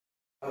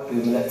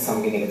පියුම්ල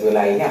සමගින් එකතු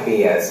වෙලා ඉන්නේ අපි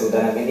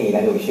සූදානම් වෙන්නේ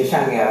ඊළඟ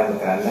විශේෂාංගය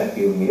ආරම්භ කරන්න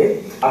පියුම්මිලේ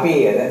අපි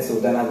දැන්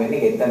සූදානම් වෙන්නේ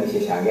ගෙත්තම්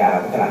විශේෂාංගය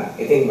ආරම්භ කරන්න.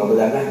 ඉතින් ඔබ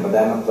දන්න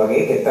හැමදාමත්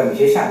වගේ ගෙත්තම්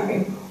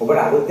විශේෂාංගයෙන්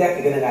ඔබට අලුත් දෙයක්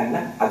ඉගෙන ගන්න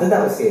අද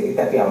දවසේදීත්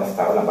අපි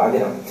අවස්ථාව ලබා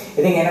දෙනවා.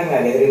 ඉතින් එහෙනම්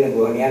ගෙදර ඉන්න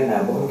ගෝණියන්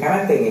බොහොම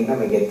කැමැත්තෙන් ඉන්න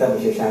මේ ගෙත්තම්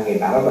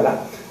විශේෂාංගයෙන් ආරම්භලා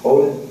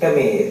ඔවුන්ට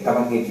මේ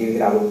තමන්ගේ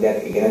ජීවිතේ අලුත්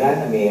දෙයක් ඉගෙන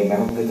ගන්න මේ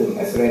මහමුගතුන්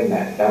ඇසුරෙන්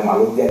තම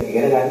අලුත් දෙයක්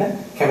ඉගෙන ගන්න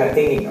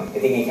කැමැත්තෙන් ඉන්නවා.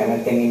 ඉතින් මේ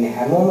කැමැත්තෙන් ඉන්න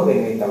හැමෝම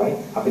වෙනුවෙන් තමයි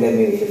අපි දැන්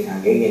මේ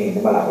විශේෂාංගය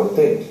ගෙනියන්න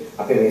බලාපොරොත්තු වෙන්නේ.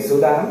 අපි මේ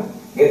සූදානම්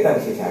ගෙත්තම්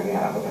විශේෂාංගය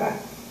ආරම්භ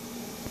කරන්නේ.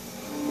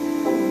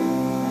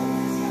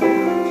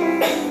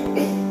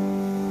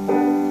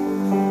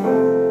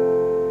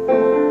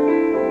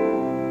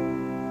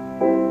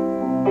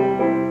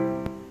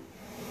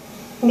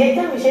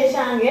 ගෙත්තම්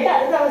විශේෂාංගයට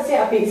අද දවසේ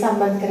අපි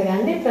සම්බන්ධ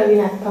කරගන්නේ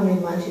ප්‍රවීණත්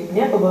කමින්මාන්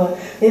ශිල්පිනියක් ඔබ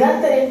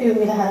නිරන්තරයෙන්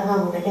පියුම්මිල හරහා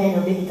මුණ ගැහෙන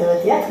ඔබේ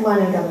හිතවතියක්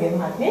මානව ගම්ගේ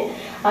මහත්මිය.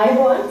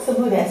 ආයුබෝවන් සුබ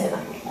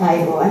උදෑසනක්.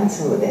 ආයුබෝවන්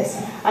සුබ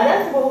උදෑසන.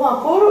 අදත් බොහොම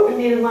අපූර්ව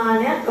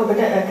නිර්මාණයක්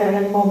ඔබට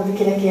කරගන්න කොහොමද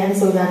කියලා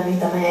කියන්නේ සූදානම්ින්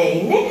තමයි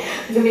ඉන්නේ.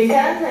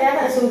 විකරණ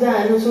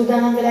යන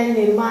සූදානම් වෙලා ඉන්න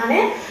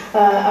නිර්මාණය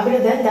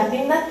අපිට දැන්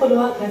දකින්නත්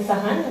පුළුවන්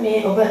සහන්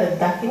මේ ඔබ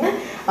දකින්න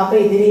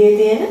අපේ ඉදිරියේ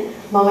තියෙන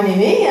මම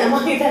නෙමෙයි මම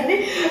හිතන්නේ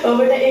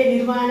ඔබට ඒ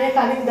නිර්මාණය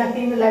කලින්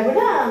දකින්න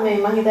ලැබුණා මේ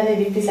මම හිතන්නේ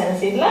ඩිප්ටි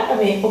සැරසිල්ලා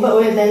මේ ඔබ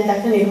ඔය දැන්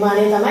දක්න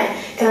නිර්මාණය තමයි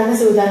කරන්න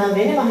සූදානම්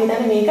වෙන්නේ මම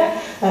හිතන්නේ මේක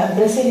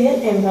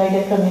බ්‍රසීලියන්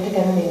එම්බ්‍රොයිඩරි ක්‍රමයකට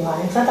කරන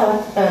නිර්මාණයක් සහ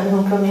තවත්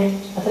මොන ක්‍රමයක්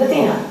අතර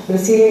තියෙනවා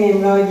බ්‍රසීලියන්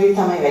එම්බ්‍රොයිඩරි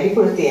තමයි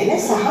වැඩිපුර තියෙන්නේ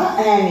සහ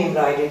හෑන්ඩ්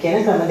එම්බ්‍රොයිඩරි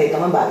කියන ක්‍රම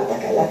දෙකම භාවිත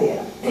කරලා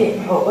තියෙනවා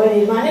ඔය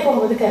නිර්මාණය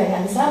කොහොමද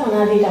කරගන්නේ සහ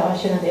මොනවාද ඊට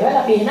අවශ්‍ය කරන දේවල්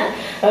අපි එහෙනම්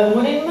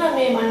මුලින්ම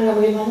මේ මම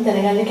ගමගේ මම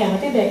දැනගන්න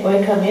කැමතියි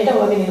ඔය ක්‍රමයට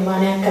ඔයගේ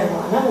නිර්මාණයක්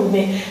කරනවා නම්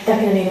මේ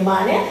දකින නිර්මාණය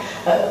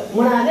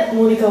මොනවාද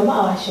මූලිකවම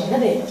අවශ්‍ය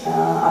වෙන දේවල්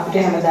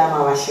අපිට හැමදාම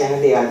අවශ්‍ය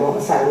වෙන දේවල්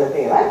බොහොම සරල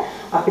දේවල්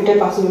අපිට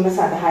පසුබිම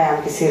සඳහා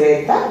යම් කිසි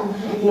රෙද්දක්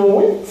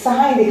නූල් සහ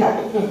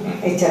ඉදිකටු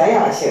එච්චරයි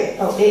අවශ්‍ය වෙන්නේ.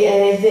 ඔව්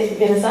ඒ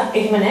වෙනසක්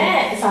එහෙම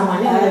නෑ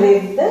සාමාන්‍ය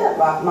රෙද්ද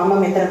මම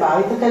මෙතන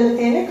භාවිත කරලා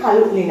තියෙන්නේ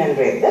කළු ලිනන්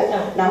රෙද්ද.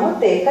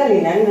 නමුත් ඒක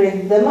ලිනන්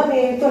රෙද්දම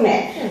විය යුතු නෑ.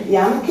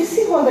 යම්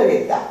කිසි හොඳ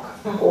රෙද්දක්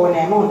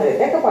ඕනෑම හොඳ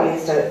රෙද්දක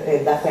පොලිස්ටර්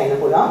රෙද්දක්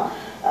වෙන්න පුළුවන්.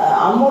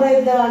 අමු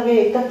රෙද්ද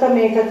වගේ එකක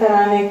මේක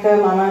කරන එක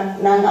මම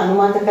නම්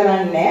අනුමත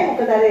කරන්නේ නෑ.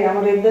 මොකද අර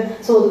යමු රෙද්ද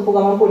සෝදුපු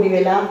ගම පොඩි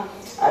වෙලා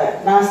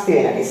නාස්ති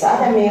වෙන නිසා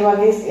දැන් මේ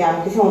වගේ යම්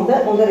කිසි හොඳ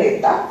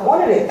රෙද්දක්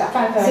ඕන රෙද්දක්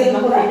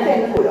සිල්පුරක්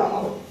වෙන්න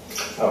පුළුවන්.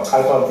 ඔව්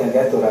කල්පවත්ෙන්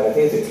දැන් තෝරාගත්ත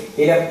යුතුයි.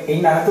 ඊළඟ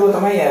ඉන්න අනතුරු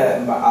තමයි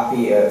අපි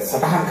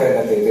සටහන්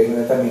කරගත්ත යුතු. එහෙම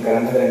නැත්නම් මේ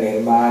කරන්න හදන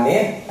නිර්මාණය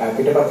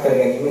පිටපත් කර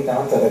ගැනීම තමයි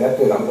වැදගත්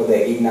වෙනවා. මොකද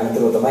ඉන්න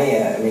අනතුරු තමයි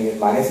මේ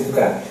නිර්මාණය සිදු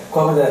කරන්නේ.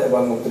 කොහොමද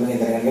වන් මුතුනේ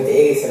හිතනගන්නේ?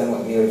 ඒ ඉස්සරම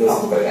නිරෝධ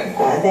සිදු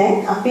කරගන්නේ. දැන්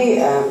අපි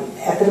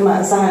අතරම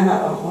සහන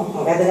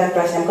වැදගත්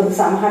ප්‍රශ්න මොකද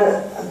සමහර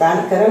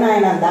දාන කරන අය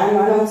නම්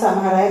දානවා නම්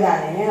සමහර අය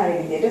දාන්නේ නැහැ.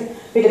 හරි විදිහට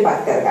පිටපත්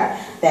කරගන්න.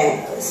 දැන්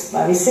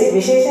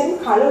විශේෂයෙන්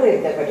කළු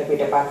රෙද්දකට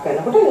පිටපත්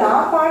කරනකොට ලා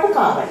පාට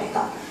කාබන් එකක්.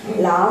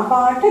 ලා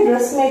පාට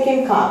ඩ්‍රස්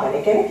මේකින් කාබන්.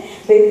 ඒ කියන්නේ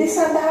රෙද්ද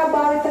සඳහා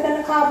භාවිත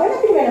කරන කාබන්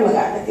අපිට වෙනම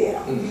ගන්න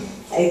තියෙනවා.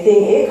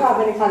 ඉතින් ඒ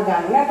කාබන් එකක්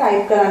ගන්න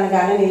ටයිප් කරන්න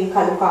ගන්න නිල්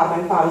කළු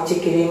කාබන්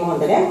පාවිච්චි කිරීම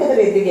හොඳ නැහැ. මොකද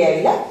රෙද්ද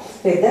ගෑවිලා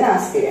රෙද්ද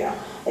නාස්ති වෙනවා.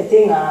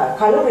 ඉතින්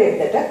කළු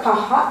රෙද්දට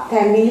කහ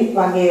තැඹිලි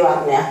වගේ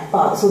වර්ණයක්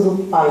සුදු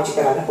පාවිච්චි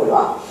කරන්න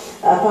පුළුවන්.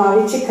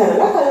 පාවිච්චි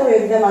කරලා කළු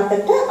රෙද්ද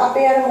මතට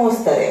අපේ අර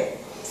මෝස්තරය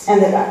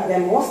ඇඳ ගන්න.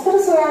 දැන් මෝස්තර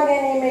සොයා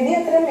ගැනීමේදී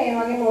අතර මේ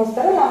වගේ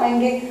මෝස්තර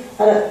ළමයින්ගේ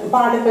අර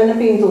පාට කරන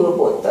පින්තූර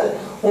පොත්වල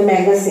ඔය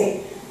මැගසින්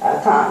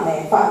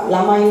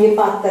ළමයින්ගේ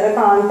පත්තර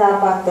කාන්තා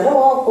පත්තර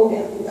ඔක්කොම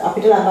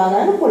අපිට ලබා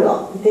ගන්න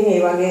පුළුවන්. ඉතින් ඒ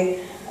වගේ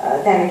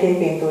තැනකින්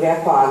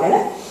පින්තූරයක් වාගෙන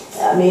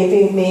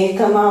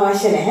මේකම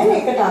අවශ්‍ය නැහැ.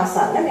 මේකට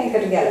ආසන්න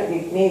මේකට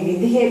ගැළපෙන මේ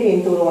විදිහේ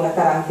පින්තූර ඕන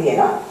තරම්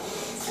තියෙනවා.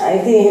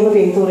 ඉතින් එහෙම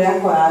පින්තූරයක්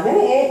හොයාගෙන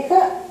ඒක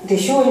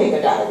ටිෂු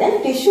එකකට අරගෙන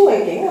ටිෂු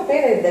එකෙන්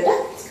අපේ රෙද්දට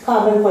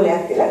කාබන්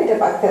පොලයක් තියලා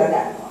පිටපත්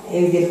කරගන්නවා.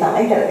 ඒ විදිහට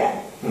තමයි කරගන්නේ.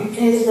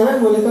 ඒ තමයි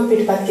මූලිකව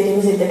පිටපත්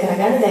කිරීම සිද්ධ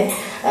කරගන්න. දැන්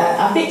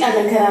අපි අද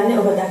කරන්නේ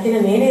ඔබ දකින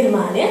මේ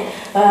නිර්මාණය.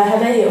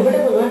 හැබැයි ඔබට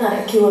පුළුවන් අර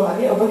කිව්වා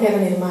වගේ ඔබ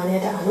කරන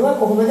නිර්මාණයට අනුව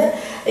කොහොමද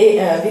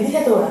ඒ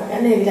විදිහ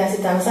තෝරාගන්න, ඒ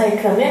විලාසිතාව සහ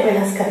ක්‍රමය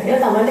වෙනස්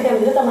කරගෙන තමන්ට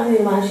කැමති තමන්ගේ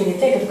නිර්මාණ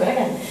ශෛලිය එකතු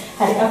කරගන්න.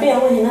 හරි. අපි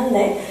යමු එහෙනම්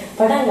දැන්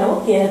පටන් ගමු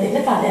කියලා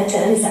දෙන්න කාලයක්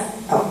යන නිසා.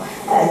 ඔව්.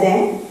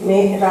 දැන්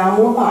මේ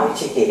රාමුව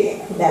පාවිච්චි කිරීම.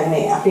 දැන්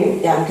මේ අපි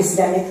යම් කිසි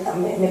දැන්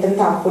මෙතන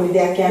තව පොඩි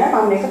දෙයක්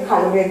කියනවා. මම මේක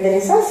කළු රෙද්ද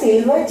නිසා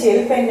සිල්වර් ජෙල්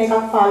පෙන්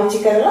එකක්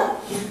පාවිච්චි කරලා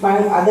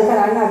මම අද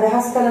කරන්න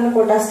අදහස් කරන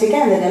කොටස් ටික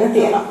ඇඳගෙන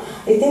තියෙනවා.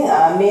 ඉතින්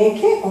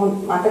මේකේ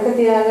මතක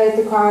තියාගන්න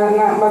යුතු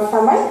කාරණාවක්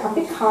තමයි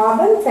අපි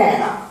කාබන්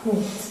පෑනක්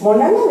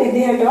මොනම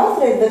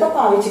විදිහටවත් රෙද්දක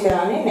පාවිච්චි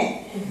කරන්නේ නැහැ.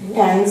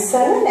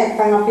 කැන්සල්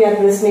නැත්නම් අපි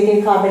අඩ්‍රස්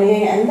මේකෙන් කාබන්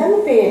එකෙන්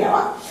ඇඳන්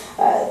පේනවා.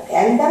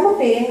 ඇඳම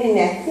පේන්නේ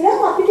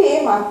නැත්නම් අපිට ඒ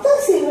මත්ත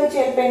සිල්වර්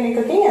ජෙල් පෙන්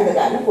එකකින් ඇඳ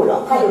ගන්න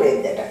පුළුවන් කළු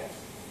රෙද්දට.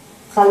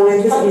 කළු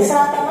රෙද්ද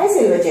නිසා තමයි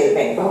සිල්වර් ජෙල්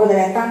පෙන්. මොකද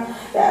නැත්නම්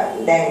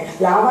දැන්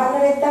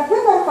ලාවන්‍ය රෙද්දක්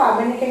නම්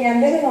කාබන් එකෙන්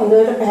ඇඳගෙන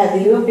හොඳට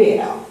පැහැදිලිව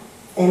පේනවා.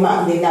 එහෙම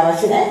අඳින්න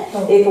අවශ්‍ය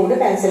නැහැ. ඒක උඩ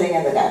පැන්සලෙන්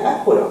ඇඳ ගන්න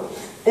පුළුවන්.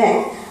 දැන්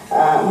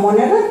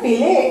මොනර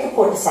පිලේ එක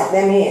කොටසක්.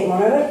 දැන් මේ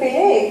මොනර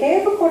පිලේ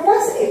එක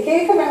කොටස් එක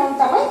මහුන්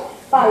තමයි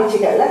පාවිච්චි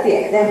කරලා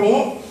තියෙන්නේ. දැන්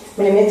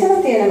මේ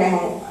මෙතන තියෙන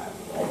මහුන්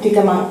ටික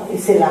මම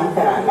ඉස්සෙල්ලාම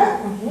කරන්න.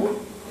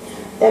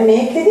 දැන්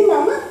මේකෙදි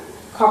මම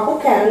කපු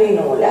කැරලි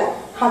නූල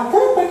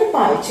 4 පට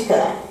පාවිච්චි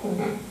කරා.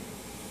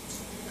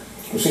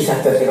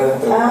 විශේෂත්වය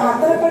කියලා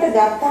 4 පට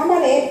ගත්තාම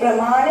ඒ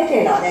ප්‍රමාණයට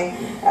එනවා. දැන්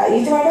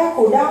ඊට වඩා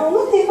කුඩා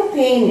වුණොත් ඒක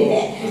පේන්නේ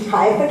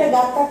නැහැ. 6 පට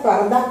ගත්තත්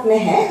වරදක්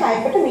නැහැ.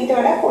 6 පට මීට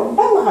වඩා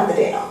පොඩ්ඩක් මහතට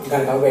එනවා.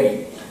 ගණකම වැඩි.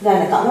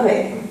 ගණකම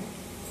වැඩි.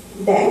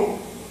 දැන්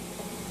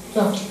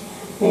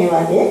මේ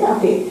වගේ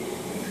අපි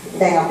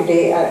දැන් අපිට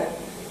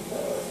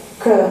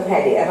කර්ව්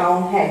හැඩය,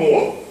 රවුන්ඩ් හැඩය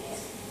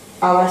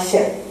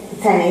අවශ්‍ය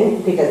තැනින්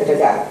පිටතට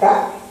ගත්තා.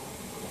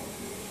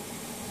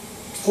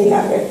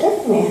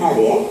 ඊළඟට මේ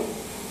හරිය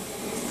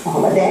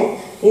කොහොමද දැන්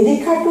ඉදි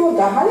කටුව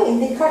ගහලා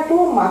ඉදි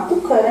කටුව මතු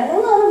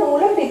කරනවා අර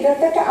නූල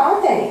පිටතට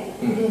ආතැනින්.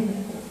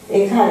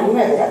 ඒක හරියම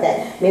වැදගත්. දැන්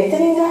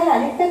මෙතනින් ගහලා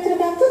අනිත් පැත්තට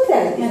ගත්තොත්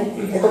වැරදි.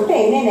 එතකොට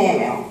එන්නේ නෑ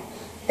මේව.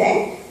 දැන්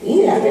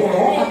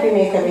ඊළඟට අපි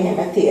මේක මෙහෙම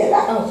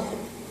තියලා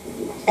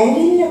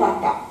ඇඟිල්ල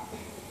වටා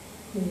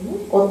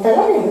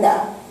ඔත්තලා නෙමෙයි.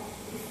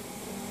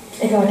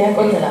 ඒක වටයක්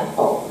ඔත්තලා.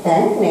 ඔව්.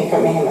 දැන් මේක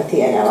මෙහෙම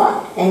තියනවා.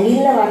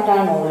 ඇඟිල්ල වටා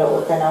නූල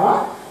ඔතනවා.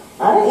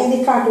 අර ඉදි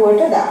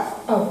කටුවට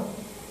දානවා. ඔව්.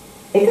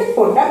 ඒක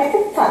පොඩ්ඩක් මේක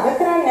තද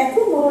කරන්නේ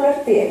නැතුව බුරුලට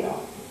තියෙනවා.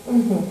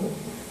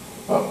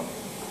 ඔව්.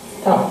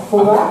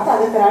 හොඳට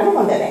තද කරන්න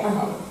හොඳ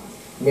නැහැ.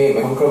 මේ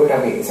මහම් ක්‍රමයට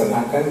අපි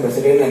සඳහන් කරන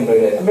බ්‍රසීලියන්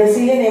එම්බ්‍රොයිඩරි.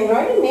 බ්‍රසීලියන්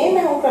එම්බ්‍රොයිඩරි මේ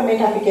මහම්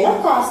ක්‍රමයට අපි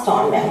කියනවා කාස්ට්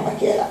ඔන් මහම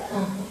කියලා.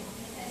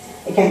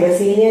 ඒ කියන්නේ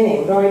බ්‍රසීලියන්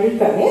එම්බ්‍රොයිඩරි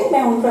ක්‍රමයේ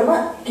මහම් ක්‍රම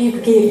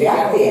කීපයක්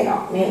තියෙනවා.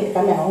 මේ එක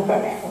මහම්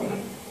ක්‍රමයක්.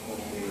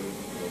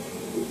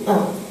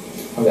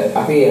 හොඳයි.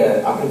 අපි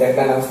අපිට දැක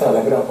ගන්න අවස්ථාව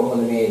ලැබෙනවා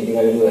කොහොමද මේ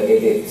නිවැරදිව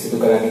ඒක සිදු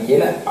කරන්නේ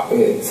කියලා අපි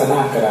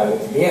සඳහන් කරා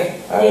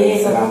විදිය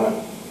සලාම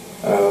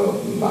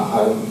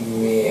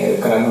මේ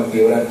කරන්න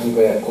පියවර කීප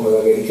කොහොමද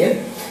වගේ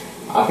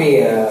කියලා අපි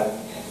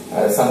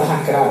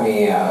සඳහන් කරා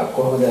මේ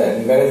කොහොමද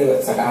නිවැරදිව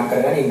සටහන්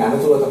කරගන්නේ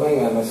නමතුව තමයි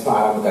මම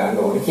ආරම්භ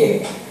කරන්න ඕනේ කියන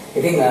එක.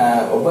 ඉතින්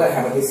ඔබ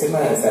හැමතිස්සෙම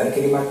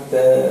සැලකිලිමත්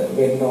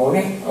වෙන්න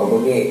ඕනේ ඔබ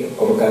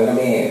කරන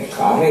මේ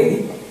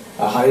කාර්යයේදී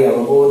හරි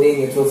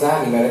අවබෝධයෙන් යුතුව සහ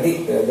නිවැරදි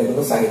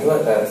දැනුම සහිතව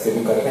සිදු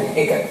කරන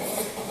එක.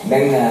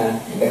 දැන්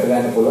දැක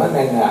ගන්න පුළුවන්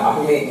දැන්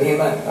අපි මේ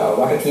මෙහෙම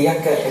වට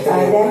කීයක්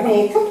එතන දැන්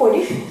මේක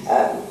පොඩි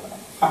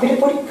අපිට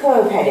පොඩි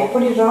කර්ව් හැඩයක්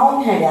පොඩි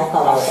රවුන්ඩ් හැඩයක්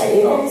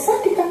අවශ්‍යයි. ඒක නිසා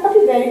ටිකක්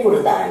අපි වැඩිපුර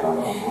දාන්න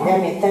ඕනේ.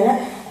 දැන් මෙතන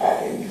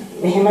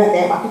මෙහෙම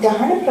දැන් අපි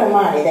ගහන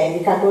ප්‍රමාණය දැන්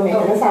ඉදි කටුව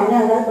මෙතන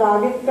සාමාන්‍ය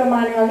භාගික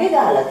ප්‍රමාණය වගේ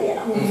දාලා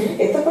තියෙනවා.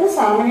 එතකොට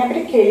සාමාන්‍ය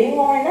අපිට කෙලින්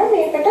ඕනේ නම්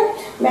මේකට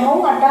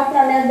මහවුම් 8ක්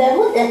 9ක්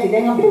දැම්මොත් ඇති.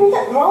 දැන් අපිට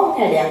මේක රවුන්ඩ්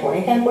හැඩයක් ඕනේ.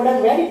 ඒ කියන්නේ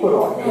පොඩක් වැඩිපුර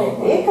ඕනේ.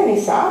 ඒක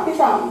නිසා අපි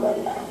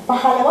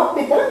 15ක්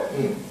විතර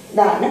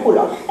දාන්න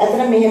පුළුවන්.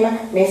 ඇත්තට මෙහෙම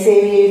මෙසේ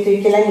විය යුතුයි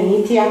කියලා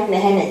නීතියක්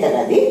නැහැ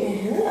මෙතනදී.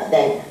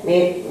 දැන්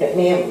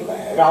මේ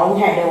රවුන්ඩ්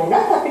හැඩ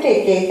වුණත් අපිට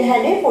එක එක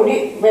හැඩේ පොඩි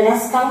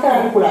වෙනස්කම්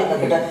කරන්න පුළුවන්.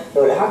 එකකට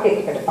 12ක්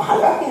එකකට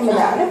 15ක් එහෙම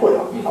දාන්න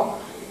පුළුවන්. ඔව්.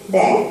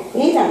 දැන්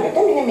ඊළඟට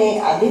මෙන්න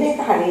මේ අදින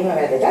එක හරීම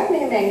වැදගත්.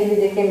 මෙන්න ඇඟිලි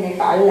දෙකෙන්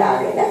මේක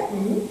අල්ලාගෙන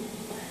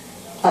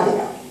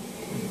අදිනවා.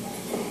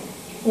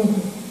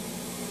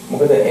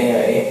 මොකද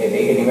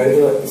ඒක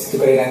නිවැරදිව සිදු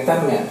කරේ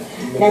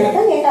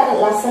නැත්නම් ඒක අර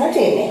ලස්සනට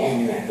එන්නේ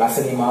නැහැ.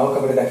 ලස්සන නිමාවක්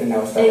අපිට දකින්න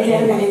අවස්ථාවක්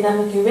නැහැ. ඒ කියන්නේ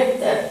මම කිව්වෙත්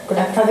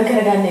ගොඩක් තද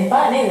කරගන්න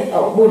එපා නේද?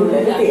 ඔව්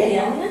බුරුලට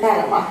තියන්න.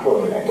 තරමක්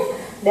බුරුලට.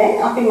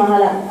 දැන් අපි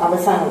මහලා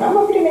අවසන් වුණාම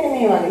අපිට මෙන්න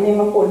මේ වගේ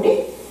මෙම පොඩි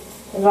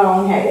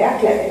රවුන්ඩ්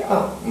හැඩයක් ලැබෙනවා.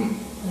 ඔව්.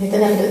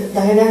 හිතන්න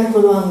දහගන්න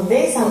පුළුවන්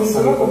වෙයි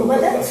සමීපව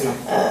කොහොමද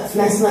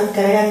මැස්මත්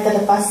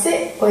කරගත්තට පස්සේ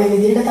ඔය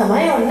විදිහට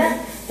තමයි ඔන්න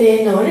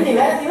පේන්න ඕනේ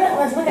නිවැරදිව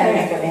මැස්ම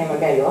කරගන්න. මෙහෙම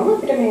බැලුවම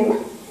අපිට මෙහෙම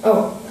ඔව්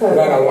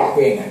කරවලා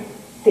පේන්නේ.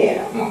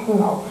 තියෙනවා.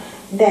 ඔව්.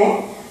 දැන්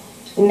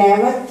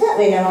නැවත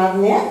වෙන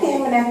වර්ණයක්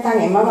එහෙම නැත්නම්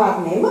එම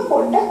වර්ණයෙම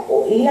පොඩ්ඩක්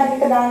ඊළඟ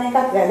එක දාන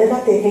එකත්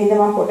වැදගත්. ඒකින්ද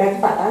මම පොඩ්ඩක්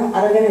පටන්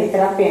අරගෙන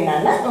විතරක්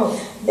පෙන්නන්න.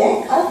 දැන්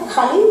අර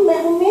කලින්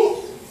මැහුමේ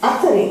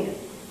අතරින්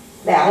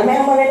දැන් අර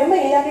මැහුම වෙනම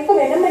ඊළඟ එක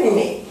වෙනම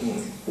නෙමෙයි.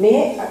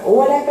 මේ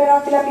ඕවර්ලැප්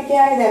වෙනවා කියලා අපි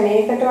කියන්නේ දැන්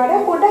මේකට වඩා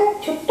පොඩ්ඩක්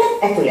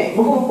චුට්ටක් ඇතුලේ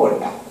බොහොම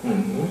පොඩ්ඩක්.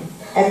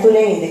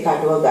 ඇතුලේ ඉදි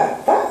කඩුව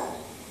ගත්තා.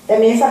 දැන්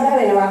මේ සඳහා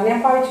වෙන වර්ණයක්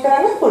පාවිච්චි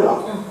කරන්න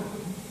පුළුවන්.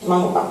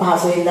 මම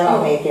පහසුවෙන් දා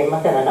මේකෙන්ම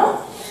කරනවා.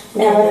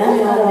 වෙන වර්ණ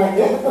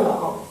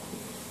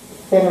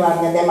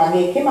දැන්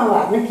මගේ එකේ මම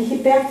වර්ණ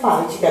කිහිපයක්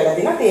පාවිච්චි කරලා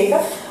දිනවා. ඒක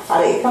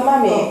අර එකම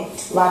මේ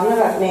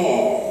වර්ණ මේ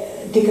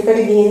ටිකකට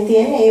ගිහින්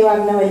තියෙන ඒ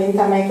වර්ණ වලින්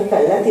තමයි ඒක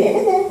කරලා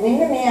තියෙන්නේ. දැන්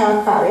මෙන්න මේ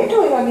ආකාරයට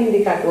ওই වගේ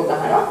ඉදි කටුව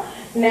ගහනවා.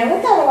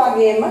 නැවත අර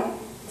වගේම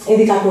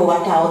ඉදි කටුව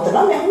වටා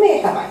ඔතනවා. මෙන්න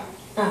මේකමයි.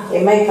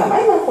 එමයි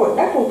තමයි මම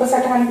පොඩ්ඩක් රූප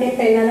සටහනකින්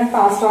පෙන්නන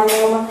කාස්ට්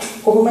වර්ණයම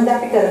කොහොමද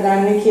අපි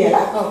කරගන්නේ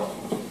කියලා. ඔව්.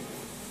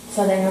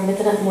 සදැන්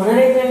මෙතන මොන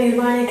රේඛ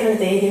නිර්මාණය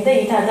කරනද ඒකින්ද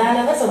ඊට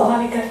අදාළව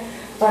ස්වභාවික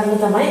වර්ණ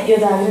තමයි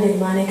යොදාගෙන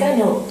නිර්මාණය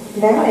කරන්නේ.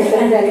 දැන්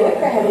මෙතන දැලුවත්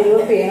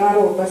පැහැදිලිව පේනවා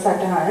රූප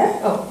සටහන.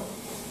 ඔව්.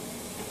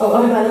 ඔව්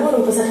අපි බලමු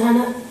රූප සටහන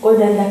ඔය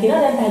දැන්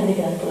දකිනවා දැන් පැහැදිලි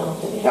කරන්න පුළුවන්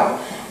ඔබට. ඔව්.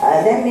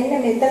 දැන් මෙන්න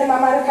මෙතන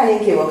මම අර කලින්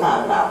කිව්ව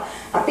කාරණාව.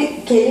 අපි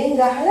කෙලින්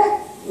ගහලා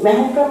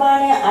මහු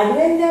ප්‍රමාණය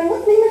අඩුවෙන්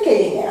දැම්මොත් මෙන්න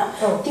කෙලින් එනවා.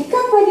 ටිකක්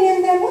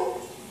වැඩියෙන් දැම්මොත්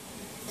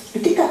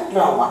ටිකක්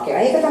රවුමක්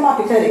එනවා. ඒක තමයි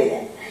අපි කරේ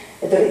දැන්.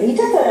 ඒතර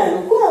ඊටතර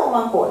ලොකු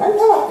රවුමක් ඕන නම්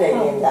තවත්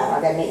වැඩියෙන්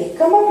දානවා. දැන් මේ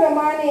එකම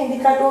ප්‍රමාණයේ ඉදි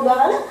කටුව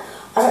ගහලා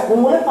අර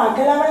නූල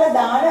පටලවල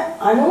දාන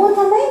අණුව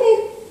තමයි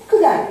මේක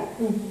ගන්න.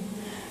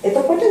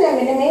 එතකොට දැන්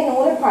මෙන්න මේ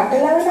නූල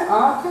පටලවන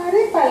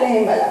ආකාරය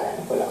පළයෙන් බලා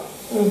ගන්න පුළුවන්.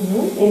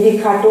 ඉදි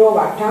කටුව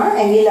වටා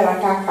ඇඟිල්ල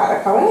වටා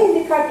කරකවල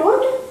ඉදි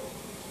කටුවට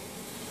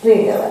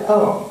රිංගවල.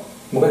 ඔව්.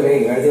 මොකද මේ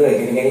ඉංග්‍රීසිවල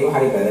ඉගෙන ගැනීම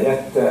හරි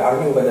වැදගත්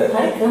අරුණි මොකද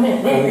හරි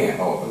ක්‍රමයක් නේ.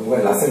 ඔව්.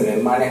 මොකද ලස්සන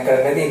නිර්මාණයක්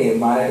කරන්නදී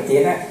නිර්මාණයට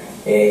තියෙන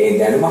ඒ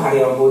දැනුම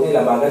හරි අවබෝධය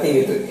ලබා ගත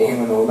යුතුයි.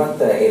 එහෙම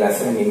නොවුනොත් ඒ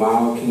ලස්සන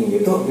නිමාවකින්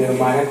යුතු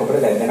නිර්මාණයක්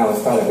අපිට දැක්වෙන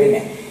අවස්ථාව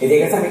ලැබෙන්නේ නැහැ.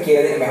 ඒක නිසා අපි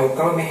කියලා දෙන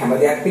මහුක්කම මේ හැම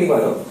දෙයක්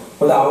පිළිබඳව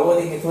හොඳ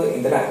අවබෝධයකින් යුතුව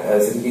ඉඳලා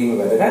සිදු කිරීම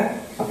වැදගත්.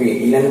 අපි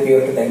ඊළඟ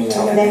පියවරට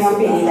දැන්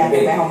අපි ඊළඟ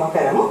බැහැම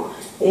කරමු.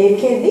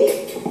 ඒකෙදි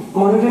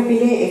මොනර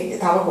පිළේ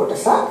තව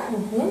කොටසක්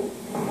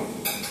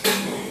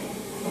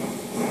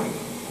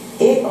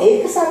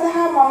ඒක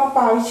සඳහා මම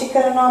පාවිච්චි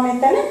කරනවා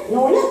මෙතන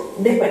නූල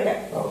දෙපට.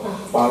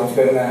 පාවිච්චි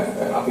කරන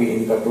අපි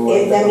ඉදිකටුව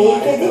දැන්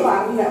මේකෙදි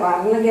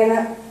වර්ණ ගැන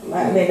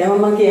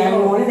වෙනම කියන්න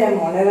ඕනේ. දැන්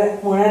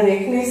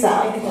මොනරෙක්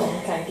නිසා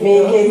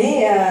මේකෙදි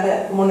අර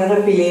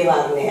මොනර පිළේ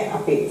වර්ණය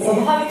අපි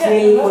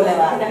නිල් කොළ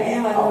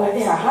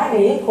වර්ණය සහ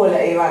නිල් කොළ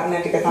ඒ වර්ණ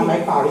ටික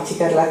තමයි පාවිච්චි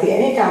කරලා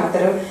තියෙන්නේ. ඒක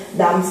අමතරව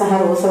දම් සහ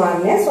රෝස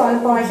වර්ණය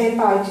ස්වල්ප වශයෙන්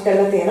පාවිච්චි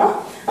කරලා තියෙනවා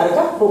අරක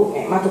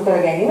මතු කර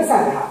ගැනීම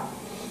සඳහා.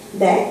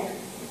 දැන්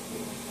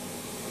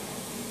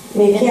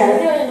මේකේ අර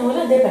නූල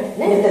දෙපට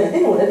නේ.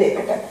 මෙතනදී නූල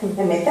දෙපට.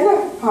 දැන් මෙතන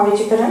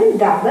පාවිච්චි කරන්නේ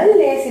ඩබල්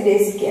ලේසි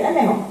දේසි කියලා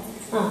මෙහෙම.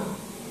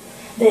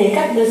 දැන්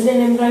ඒකත්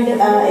බ්‍රසීලියන් එම්බ්‍රොයිඩරි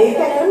ඒක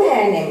ඇත්තටම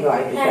හෑන්ඩ්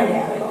එම්බ්‍රොයිඩරි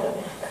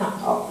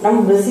කරනවා. නම්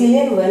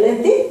බ්‍රසීලියන්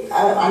වලදී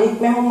අනිත්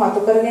මෙහෙම මතු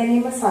කර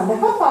ගැනීම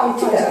සඳහා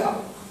පාවිච්චි කරනවා.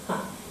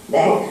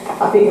 දැන්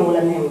අපි නූල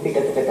මෙහෙම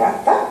පිටතට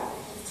ගත්තා.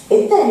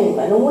 එතනින්ම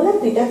නූල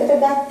පිටතට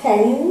ගත්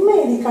තැනින්ම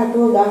ඉදි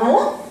කටුව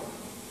ගහලා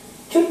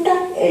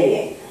චුට්ටක්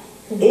එළියෙන්.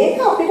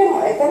 ඒක අපිට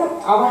එතන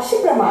අවශ්‍ය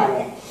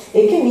ප්‍රමාණය.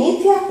 ඒකේ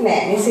නීතියක්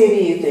නැහැ මෙසේ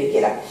විය යුතුයි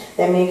කියලා.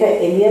 දැන් මේක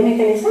එළියම එක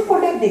නිසා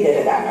පොඩක් දිගට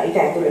ගන්නවා. ඊට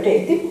ඇතුළට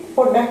එති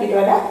පොඩ්ඩක් ඊට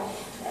වඩා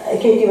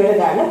කෙටිවට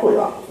ගන්න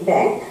පුළුවන්.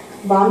 දැන්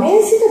වමේ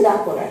සිට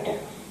දකුණට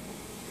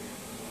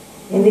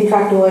ඉදි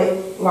කටුව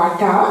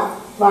වටා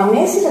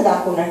වමේ සිට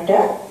දකුණට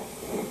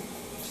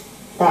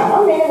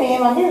දානවා. මෙන්න මේ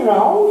වගේ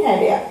රවුන්ඩ්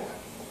හැඩයක්.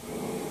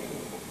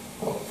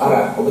 අර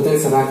ඔබතුමී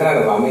සඳහන්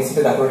කරා වමේ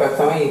සිට දකුණට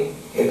තමයි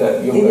ඒක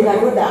යොමු ඉදි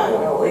කටුව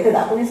දානවා. ඒක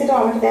දකුණේ සිට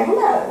වමට දැම්මම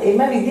එම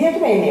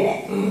විදිහටම එන්නේ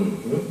නැහැ.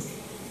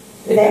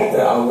 ඒකට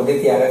අවබෝධය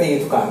තියාගත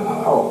යුතු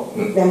කාරණාවක්. ඔව්.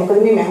 දැන්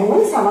මොකද මේ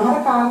මහුවල සමහර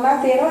කාරණා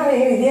තියෙනවා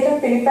මේ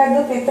විදිහට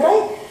පිළිපැද්දොත් විතරයි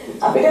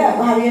අපිට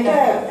හරියට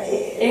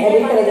ඒක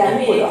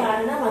කරගන්න පුළුවන්. ඒ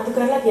කාරණා මතු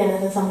කරලා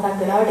කියනවා සමහරක්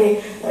වෙලාවට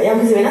යම්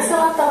කිසි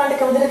වෙනස්කමක් තමයි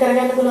කවුරුද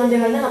කරගන්න පුළුවන්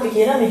දේවල් නම් අපි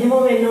කියනවා මෙහෙම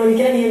වෙන්න ඕනි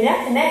කියලා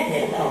නියමයක් නැහැ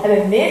කියලා.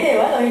 හැබැයි මේ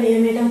දේවල් ওই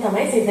නියමයටම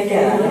තමයි සිද්ධ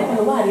කරන්නේ.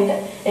 මොකද හරියට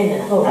එන්න.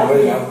 ඔව්.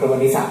 අපේ යම් ක්‍රම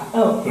නිසා.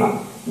 ඔව්.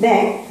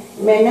 දැන්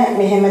මෙන්න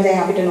මෙහෙම දැන්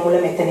අපිට නූල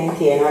මෙතනින්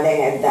තියෙනවා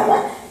දැන් ඇද්දාම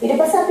ඊට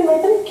පස්සේ අපි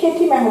මෙතන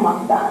කෙටි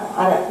මැහුමක්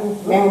දානවා අර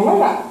මැහුම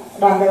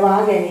රඳවා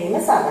ගැනීම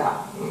සඳහා.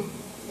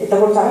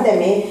 එතකොට තමයි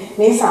දැන්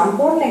මේ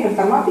සම්පූර්ණ එක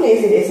තමයි අපි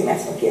ලේසි දේසි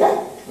මැස්ම කියලා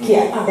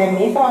කියන්නේ. දැන්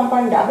මේක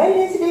වම්පන් ඩබල්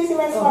ලේසි දේසි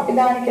මැස්ම අපි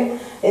දාන්නේ කියලා.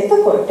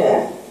 එතකොට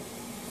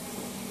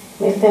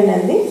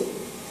මෙතනදී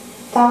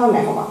තව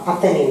මැහුමක්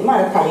අතනින්ම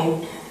අර කලින්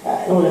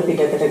නූල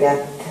පිටතට ගත්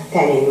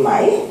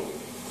තැනින්මයි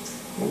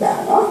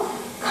දානවා.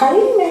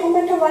 කලින්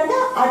මෙහෙමට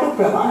වඩා අඩු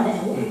ප්‍රමාණයක්.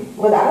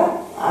 මොකද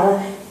අර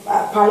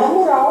පළමු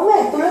රවුම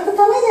ඇතුළත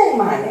තමයි දැන්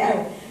මහන්නේ.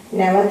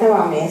 නැවත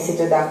වමේ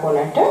සිට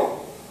දකුණට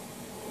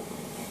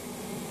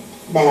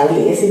දැන් අර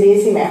ලේසි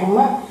දේසි මැහුම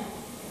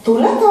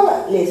තුල තව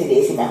ලේසි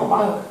දේසි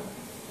මැහුමක්.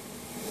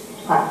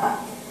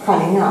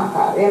 කලින්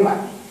ආකාරයමයි.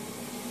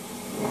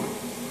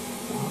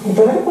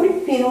 ඒකට පොඩි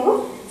පිරුණු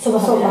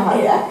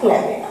ස්වභාවයක්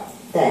ලැබෙනවා.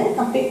 දැන්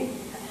අපි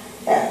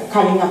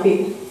කලින් අපි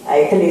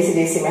ඒක ලේසි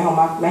දේසි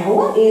මැහුමක්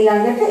මැහුවා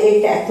ඊළඟට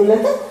ඒක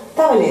ඇතුළත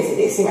තව ලේසි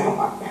දේසි මැහුමක්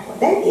මැහුවා.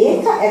 දැන්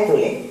ඒක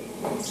ඇතුලේ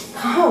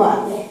කහ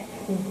වර්ණය.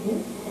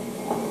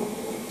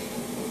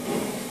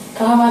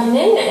 කහ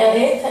වර්ණයෙන්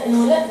ඒ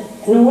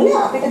නූල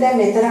අපිට දැන්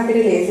මෙතන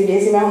අපිට ලේසි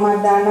දේසි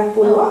මැහුමක් දාන්නත්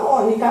පුළුවන්. ඕ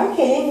නිකන්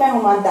කෙලින්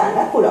මැහුමක්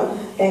දාන්නත් පුළුවන්.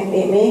 දැන්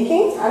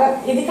මේකෙන් අර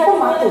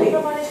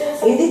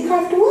ඉදි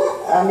කටුව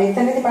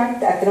මෙතනදී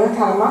බලන්න අතරම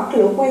තරමක්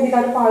ලොකු ඉදි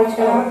කටු පාවිච්චි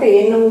කරාම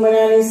පේන්න උමන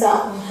නිසා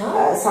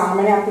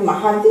සාමාන්‍ය අපි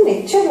මහත්දි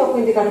මෙච්චර ලොකු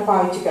ඉදි කටු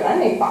පාවිච්චි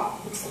කරන්න එපා.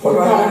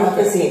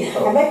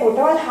 හැබැයි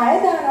පොටවල්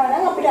 6 දානවා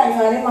නම් අපිට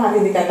අනිවාර්යයෙන් මහත්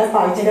ඉදි කටු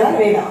පාවිච්චි කරන්න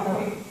වෙනවා.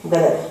 මොකද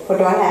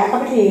පොටවල් 6ක්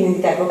අපිට හීන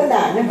ඉදි කටුවක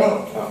දාන්න බෑ.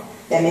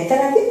 දැන්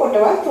මෙතනදී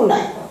පොටවල්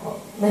 3යි.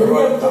 මම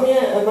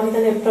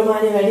හිතන්නේ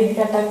ප්‍රමාණය වැඩි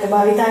කටක්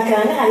භාවිතා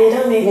කරන්න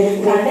හරියටම මේ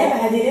කාර්යය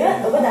පැහැදිලිව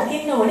ඔබ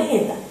දකින්න ඕනේ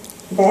හින්දා.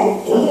 දැන්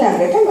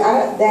ඊළඟට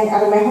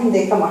අර මැහුම්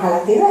දෙක මහලා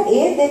තියෙනවා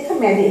ඒ දෙක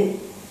මැදින්.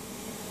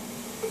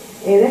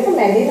 ඒ දෙක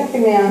මැදින් අපි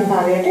මේ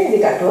ආකාරයට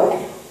ඉදිකටුව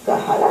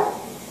ගහලා.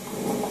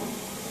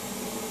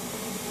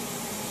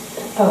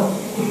 ඔව්.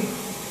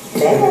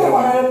 දැන්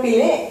මොනර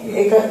පිළේ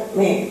එක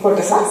මේ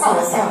කොටසක්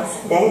අවසන්.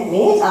 දැන්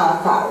මේ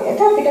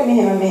ආකාරයට අපිට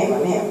මෙහෙම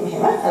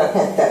අර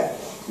පැත්ත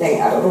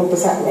දැන් අර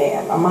රූපසත් මේ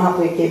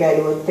මහපු එකේ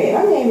බැලුවොත්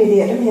පේනවා මේ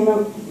විදිහට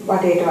මෙහෙම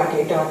වටේට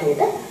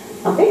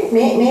අපි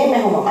මේ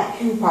මැහුමමයි.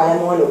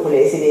 පළමුව ලොකු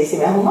ලේසි දේසි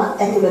මැහුම,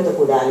 ඇතුළත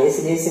කුඩා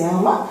ලේසි දේසි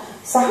මැහුම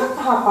සහ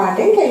කහ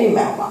පාටෙන් කෙලින්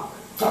මැහුම.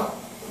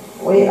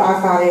 ඔය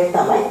ආකාරයට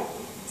තමයි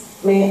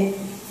මේ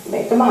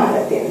මේක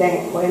මහලා තියෙන. දැන්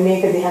ඔය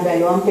මේක දිහා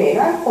බැලුවම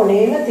පේනවා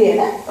කොනේම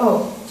තියෙන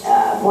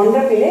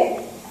මොණ්ඩර පිළේ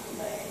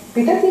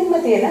පිටින්ම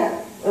තියෙන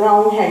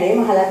රවුන්ඩ් හැඩේ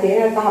මහලා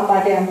තියෙන කහ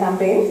පාට යන්තම්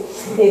පේන.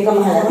 ඒක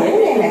මහලා තියෙන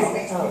මේ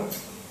මැහුමේ.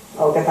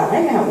 ඕක තමයි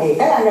මම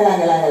මේක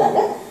ළඟ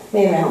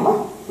මේ මම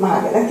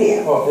මහගෙන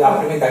තියෙනවා. ඔව්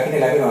අපිට මේ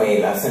දකින්න ලැබෙනවා ඒ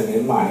ලස්සන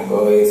නිර්මාණය.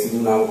 ඔය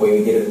සිදුනාම කොයි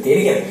විදිහටද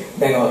තියෙන්නේ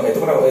කියලා. දැන්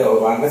එතකොට ඔය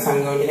වර්ණ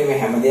සංයෝජනේ මේ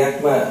හැම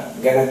දෙයක්ම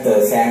ගැනත්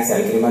සෑහෙන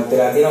සැලකිලිමත්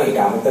වෙලා තියෙනවා.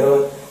 ඊට අමතරව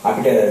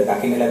අපිට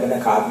දකින්න ලැබෙන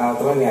කාරණාව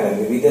තමයි මේ අර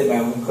විවිධ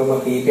මැවුම් ක්‍රම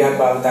කීපයක්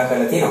භාවිත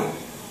කරලා තියෙනවා.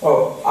 ඔව්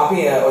අපි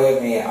ඔය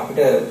මේ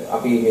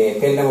අපි මේ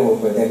පෙන්නමු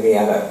දැන් මේ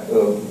අර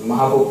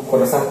මහපු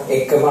කොටසක්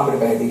එක්කම අපිට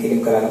පැහැදිලි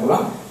කිරීම කරන්න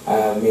පුළුවන්.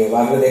 මේ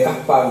වර්ණ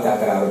දෙකක් භාවිත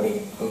කරලා මේ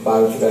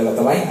පාවිච්චි කරලා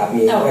තමයි අපි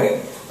ඒක කරේ.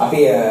 අපි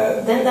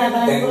දැන්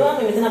බලන්න පුළුවන්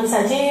මේ මෙතන අපි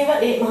සජීව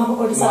ඒ මහපු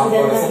කොටස අපි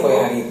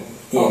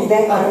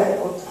දැන්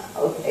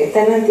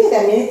එතනදී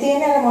දැන් මේ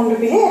තියෙන අර මොණ්ඩර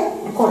පිළේ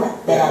කොන.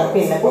 දැන් අර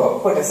පෙන්නපු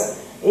කොටස.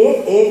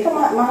 ඒක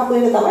මහපු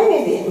එක තමයි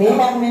මේ තියෙන්නේ. මේ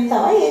මැක්මෙන්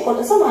තමයි මේ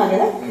කොටස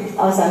මහගෙන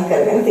අවසන්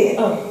කරගෙන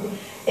තියෙන්නේ.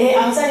 ඒ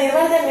අවසන්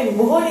නිර්මාණ දැන් මේ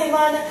බොහෝ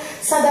නිර්මාණ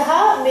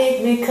සඳහා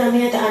මේ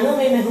ක්‍රමයට අනුව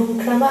මේ මෙහුම්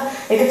ක්‍රම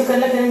එකතු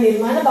කරලා කරන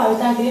නිර්මාණ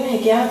භාවිත කිරීම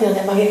හැකියාව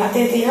තියෙනවා. දැන් මගේ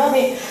අතේ තියෙනවා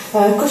මේ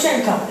කුෂන්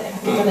කවර්.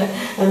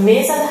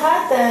 මේ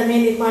සඳහාත් මේ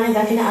නිර්මාණය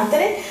දකින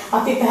අතරේ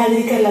අපි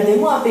පැහැදිලි කරලා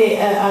දෙමු අපේ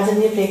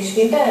ආදරණීය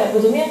ප්‍රේක්ෂකයන්ට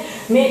බුදුමිය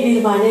මේ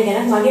නිර්මාණය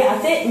ගැන. මගේ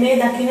අතේ මේ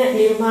දකින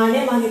නිර්මාණය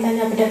මම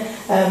හිතන්නේ අපිට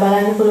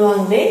බලන්න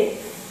පුළුවන් වෙයි.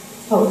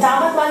 ඔව්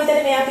තාමත් මම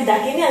හිතන්නේ මේ අපි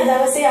දකින්නේ අද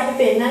දවසේ අපි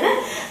පෙන්නන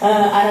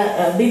අර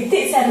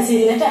බිත්ති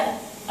සැරසිල්ලට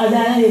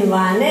අදාළ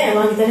නිර්මාණය.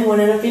 මම හිතන්නේ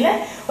මොණර පිළ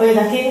ඔය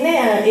දකින්නේ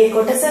ඒ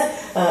කොටස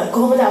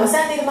කොහොමද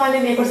අවසන් නිර්මාණය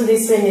මේ කොටස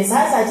දිස් වෙන්නේ සහ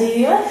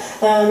සජීවීව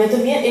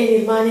මෙතුමිය ඒ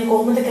නිර්මාණය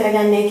කොහොමද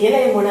කරගන්නේ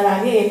කියලා ඒ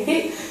මොණරාගේ ඒ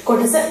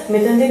කොටස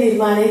මෙතනදී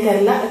නිර්මාණය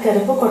කරලා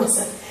කරපු කොටස.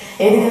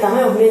 ඒ දෙක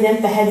තමයි ඔබනේ දැන්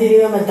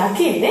පැහැදිලිවම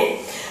දකින්නේ.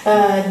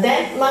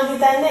 දැන් මම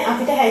හිතන්නේ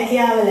අපිට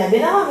හැකියාව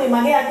ලැබෙනවා මේ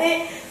මගේ අතේ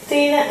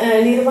තියෙන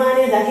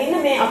නිර්මාණය දකින්න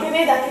මේ අපි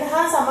මේ දකින්න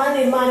හා සමාන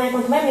නිර්මාණයක්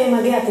තමයි මේ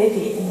මගේ අතේ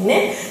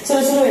තියෙන්නේ.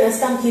 සුළු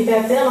වෙනස්කම්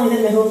කීපයක් තියෙනවා. මම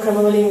හිතන්නේ මෙහොම ක්‍රම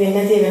වලින්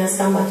වෙන්න තියෙන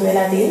වෙනස්කම්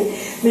මතුවලා තියෙන්නේ.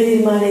 මේ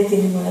නිර්මාණයේ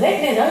තියෙන මොනරේ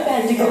නේද? අපි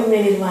පැහැදිලි කරමු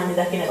මේ නිර්මාණය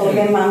දකින්න. ඔය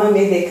දැන් මම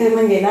මේ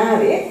දෙකම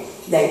ගෙනාවේ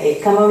දැන්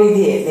එකම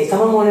විදිහේ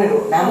දෙකම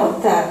මොනරු.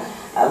 නමුත්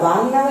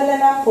වර්ණවල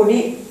නම් පොඩි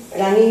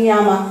රණින්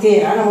යාමක්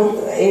තියෙනවා. නමුත්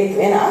ඒ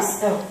වෙනස්.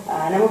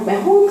 නමුත්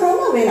මෙහොම ක්‍රම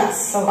වෙනස්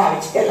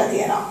පාවිච්චි කරලා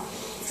තියෙනවා.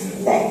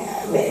 දැන්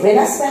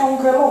වෙනස් මැහුම්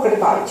ක්‍රම ඔකට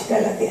පාවිච්චි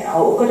කරලා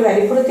තියෙනවා. ඔකට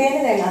වැඩිපුර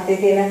තියෙන්නේ දැන් අතේ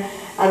තියෙන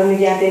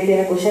අරුණිගේ අතේ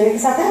තියෙන කුෂන් එක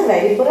සතහන්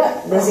වැඩිපුර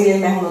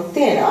බ්‍රසීලියන් මැහුමුත්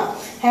තියෙනවා.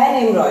 hand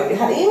embroidery.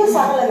 හරිම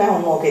සරල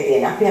මැහුම් ඕකේ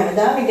තියෙන. අපි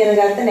හැමදාම ඉගෙන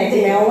ගත්ත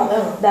නැටි මැහුම,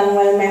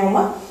 දන්වල මැහුම,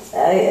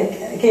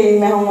 කෙලින්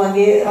මැහුම්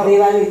වගේ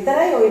දේවල්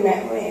විතරයි ওই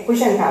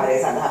කුෂන් කවරේ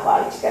සඳහා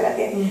පාවිච්චි කරලා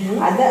තියෙන්නේ.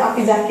 අද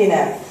අපි දකින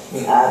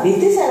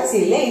බිත්ති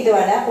සැරසිල්ල ඊට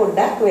වඩා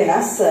පොඩ්ඩක්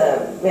වෙනස්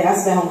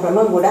මැහුම් ක්‍රම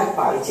ගොඩක්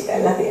පාවිච්චි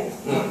කරලා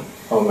තියෙනවා.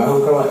 ඔව් මම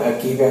ක්‍රම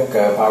කීපයක්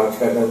පාවිච්චි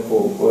කරපු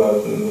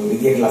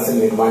විදියට ලස්සන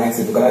නිර්මාණයක්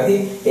සිදු කරද්දී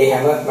ඒ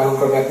හැම මම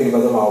ක්‍රමයක්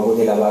පිළිබඳව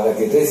අවබෝධය ලබා ගත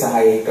යුතුයි සහ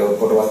ඒක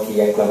පොටවත්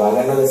කීයක් ලබා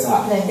ගන්නවද සහ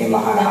මේ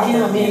මහා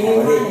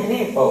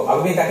ඔව්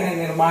අපි මේ දකින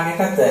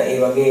නිර්මාණයටත් ඒ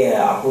වගේ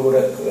අපූර්ව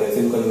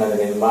සිදු කරන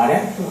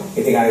නිර්මාණයක්.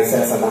 ඉතින් අර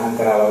ඉස්සර සඳහන්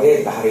කරා වගේ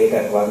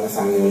හරියට වර්ණ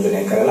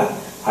සංයෝජනය කරලා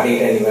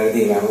හරියට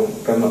නිවැරදි මම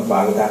ක්‍රම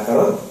භාවිත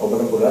කරොත්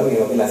ඔබට පුළුවන්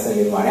මේ වගේ ලස්සන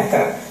නිර්මාණයක්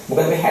කරන්න.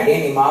 මොකද මේ හැඩේ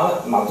නිමාව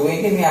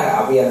මතුවෙන්නේ මේ අර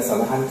අපි අර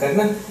සඳහන් කරන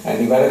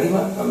නිවැරදිම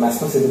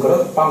මැස්ම සිදු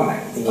කරොත් පමණයි.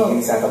 ඉතින් ඒක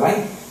නිසා තමයි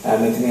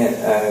මෙතන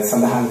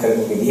සඳහන්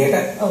කරන විදිහට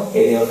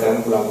ඒ දේවල්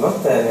කරන්න පුළුවන්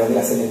වුණොත් මේ වගේ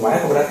ලස්සන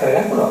නිර්මාණයක් ඔබට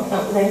කරගන්න පුළුවන්.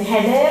 දැන්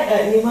හැඩය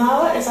නිමාව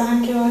සහන්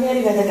කියවා වගේ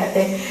හරි වැදගත්.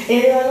 ඒ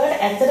දේවල් වලට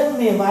ඇත්තටම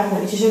මේ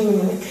වර්ණ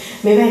විශේෂයෙන්ම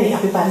මෙවැනි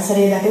අපි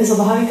පරිසරයේ දකින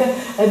ස්වභාවික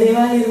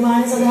දේවල්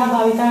නිර්මාණ සඳහා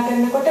භාවිත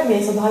කරනකොට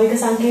මේ ස්වභාවික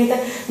සංකේත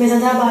මේ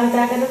සඳහා භාවිත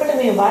කරනකොට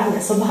මේ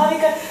වර්ණ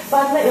ස්වභාවික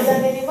වර්ණ යොදා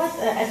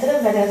ගැනීමත්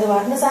ඇත්තටම වැදගත්.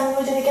 වර්ණ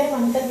සංයෝජන කියන්නේ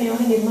මම හිතන්නේ මේ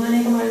වගේ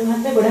නිර්මාණයක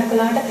මහත්මයා ගොඩක්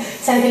වෙලාවට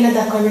සැලකිල්ල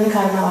දක්වන්න ඕන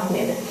කාරණාවක්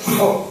නේද?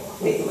 ඔව්.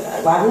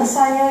 වර්ණ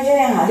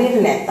සංයෝජනය හරියට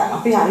නැත්තම්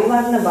අපි හරි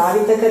වර්ණ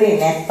භාවිත කරේ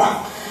නැත්තම්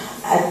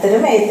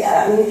ඇත්තටම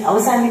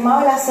අවසන්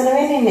නිමාව ලස්සන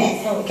වෙන්නේ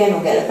නැහැ. ඒ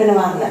කියන්නේ ගැළපෙන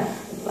වර්ණ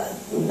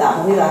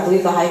දහුයි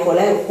රතුයි කහයි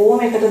කොළයි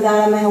කොහොම එකට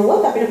දාලාම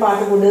හැවුවොත් අපිට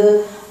පාට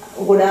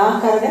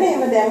ගොඩාක් අරගෙන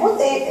එහෙම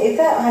දැම්මොත් ඒක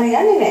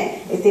හරියන්නේ නැහැ.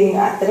 ඉතින්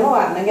ඇත්තටම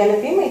වර්ණ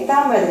ගැළපීම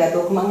ඉතාම වැදගත්.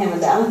 ඔක මම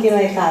හැමදාම කියන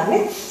ඒ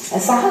කාරණේ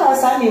සහ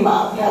අවසන්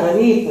නිමාව අර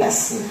නීට්නස්.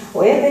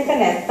 ඔය දෙක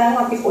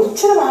නැත්තම් අපි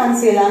කොච්චර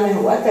මහන්සි වෙලාම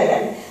හැවුවත්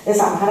වැඩන්නේ. දැන්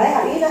සමහර අය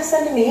හරි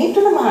ලස්සනට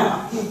නීට්ටුන මහනවා.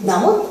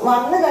 නමුත්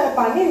වර්ණ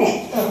ගලපන්නේ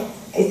නැහැ.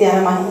 ඉතින් අර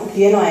මම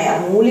කියනවා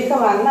මූලික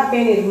වර්ණ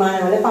අපේ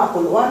නිර්මාණවල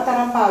පුළුවන්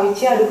තරම්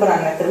පාවිච්චි අඩු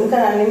කරන්න. අතරම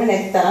කරන්නෙම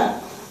නැත්තරම්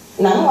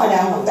නම්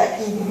වඩා හොඳයි.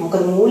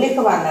 මොකද මූලික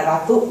වර්ණ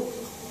රතු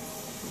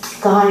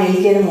කහනෙලි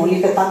කියන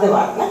මූලික තද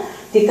වර්ණ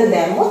ටික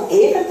දැම්මොත්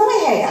ඒක තමයි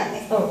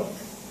හැයන්නේ. ඔව්.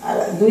 අර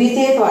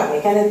ද්විතීයික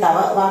වර්ණ කියන්නේ තව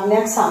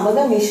වර්ණයක් සමග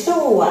මිශ්‍ර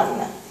වූ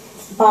වර්ණ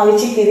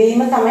පාවිච්චි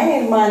කිරීම තමයි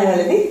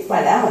නිර්මාණවලදී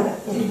වඩා හොඳ.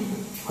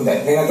 හොඳයි.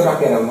 දැන් අතට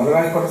අපි අර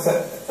මොනරාගේ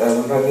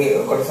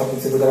කොටස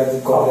අපි සිදු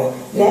කරද්දී කොහොමද?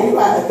 දැන්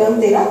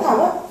මම දෙනවා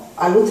තව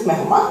අලුත්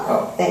මැහුමක්.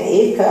 දැන්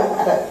ඒක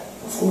අර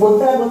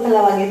බොතල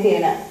වගේ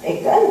තියෙන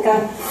එක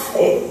නිකන්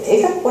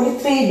ඒක පොඩි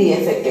 3D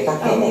effect එකක්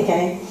එන්නේ. ඒ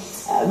කියන්නේ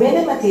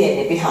වෙනම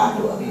තියෙන්නේ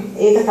පිහාටුව.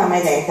 ඒක තමයි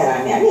දැන්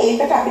කරන්නේ. අනේ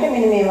ඒකට අපිට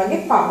මෙන්න මේ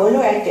වගේ පබළු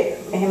ඇට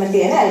මෙහෙම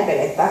තියෙන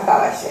ඇල්පෙනෙත්තක්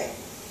අවශ්‍යයි.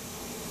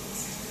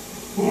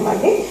 මේ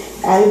වගේ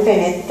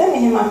ඇල්පෙනෙත්ත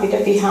මෙහෙම අපිට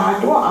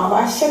පිහාටුව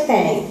අවශ්‍ය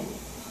තැනින්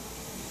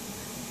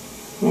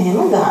මෙහෙම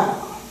ගන්නවා.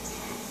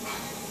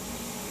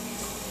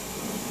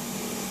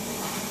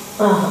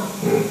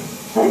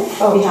 හරි.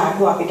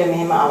 පිහාටුව අපිට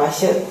මෙහෙම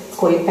අවශ්‍ය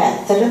කොයි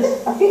පැත්තටද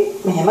අපි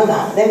මෙහෙම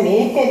ගන්නවා. දැන්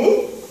මේකෙදි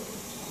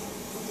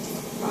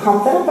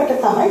හතරකට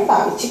තමයි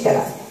පාවිච්චි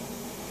කරන්නේ.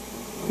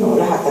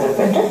 නූල හතරකට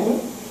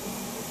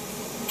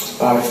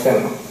පාවිච්චි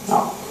කරනවා.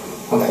 ඔව්.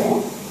 හොඳයි.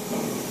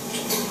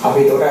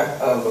 අපි උඩ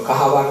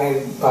කහ වර්ණේ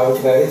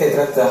පාවිච්චි කරද්දී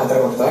ඒතරත්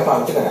හතරකට තමයි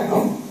පාවිච්චි කරන්නේ.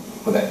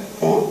 හොඳයි.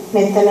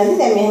 මෙතනදී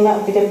දැන් මෙහෙම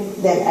අපිට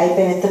දැන්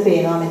ඇල්පෙනෙත්ත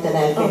පේනවා මෙතන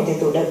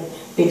ඇල්පෙනෙත්ත උඩ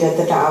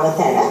පිටතට ආව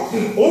තැන.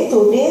 ඒ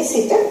තුඩේ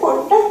සිට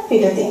පොඩ්ඩක්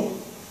පිටතින්.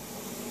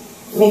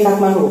 මේකක්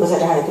මම රූප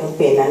සටහනකින්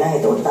පෙන්නන්න.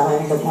 එතකොට තමයි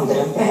මේක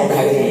හොඳට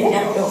පැහැදිලි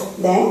වෙන්නේ.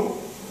 දැන්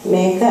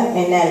මේක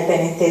මෙන්න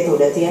ඇල්පෙනෙත්තේ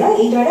තුඩ තියෙනවා.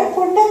 ඊට වඩා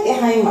පොඩ්ඩක්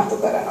එහායින් මතු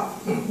කරනවා.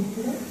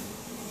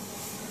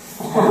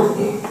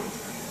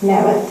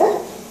 නැවත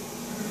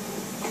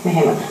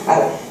මෙහෙම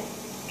අර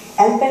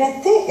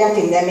ඇල්පෙනෙත්තේ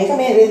යටින් දැන් මේක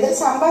මේ රෙද්දට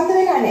සම්බන්ධ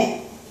වෙලා නැහැ.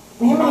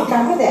 මෙහෙම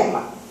නිකම්ම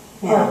දැම්මා.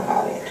 මේ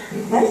ආකාරයට.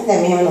 හරි.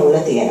 දැන් මෙහෙම නූල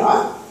තියෙනවා.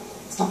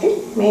 අපි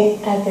මේ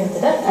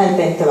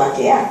ඇල්පෙනෙත්ත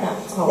වගේ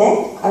දැන්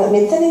අර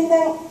මෙතනින්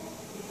දැන්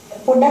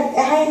පොඩ්ඩක්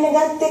එහායින්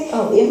ගත්තේ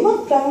එම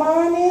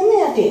ප්‍රමාණයම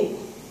යටින්.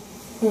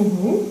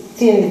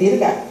 තියෙන විදිහට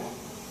ගන්න.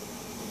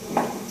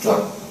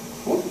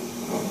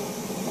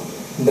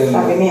 දැන්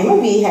අපි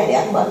මෙහෙම වී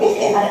හැඩයක්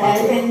වගේ අර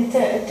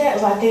ඇල්පෙන්ටට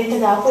වටේට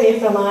දාපු ඒ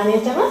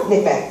ප්‍රමාණයටම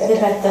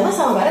දෙපැත්තම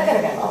සමබර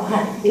කරගන්නවා.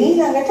 හරි.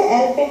 ඊළඟට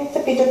ඇල්පෙන්ට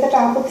පිටතට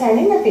ආපු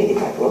තැනින් අපි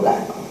ඉදිකටුව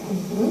ගන්නවා.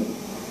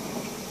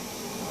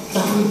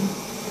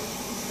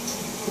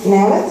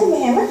 නැවත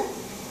මෙහෙම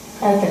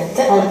ඇල්පෙන්ට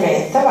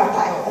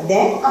වටායනවා.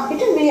 දැන්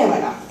අපිට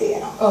වියමනක්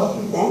තියෙනවා.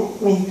 දැන්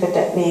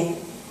මේකට මේ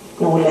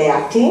නූල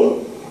යටින්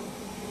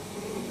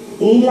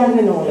ඊළඟ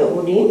නූල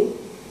උඩින්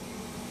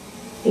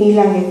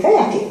ඊළඟ එක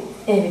යටින්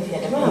ඒ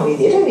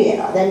විදිහටම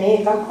වියනවා. දැන් මේ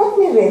එකක්වත්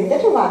මේ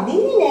රෙද්දට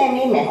වදින්නේ නෑ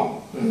මේ මෙහෙම.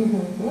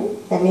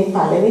 දැන් මේ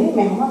පළවෙනි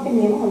මෙහෙම අපි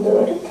මෙහෙම හොඳට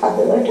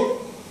තදවට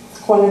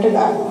කොනට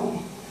ගන්නවා.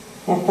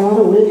 නැත්නම්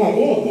උල්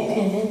හැඩේ එන්නේ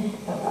නෑ.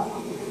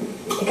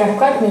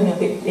 එකක්වත් මේ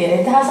අපි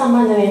රෙද්ද හා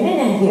සම්බන්ධ වෙන්නේ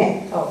නැහැ.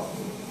 ඔව්.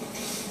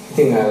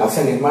 ඉතින්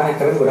ලක්ෂණ නිර්මාණය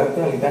කරද්දී ගොඩක්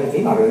දේවල් හිතන්න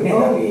තියෙනවා. අර වෙන්නේ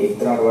අපි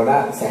ඉතරට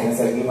වඩා සැහැණ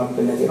සැලකීමක්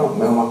වෙන්න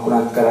තියෙනවා. මමක්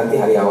වුණත්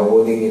කරද්දී හරි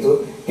අවබෝධයෙන් යුතුව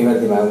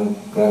නිවැරදි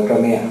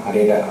ක්‍රමයේ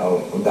හරියට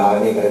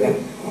උදාහරණය කරගෙන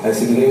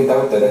සිදු කිරීම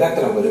තවත් වැදගත්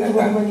වෙනවා. මොකද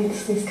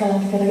නැත්නම්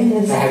ස්කලාට කරගෙන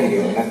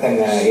පැහැදිලිව නැත්නම්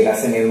ඒ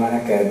ලක්ෂණ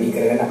නිර්මාණයක් දී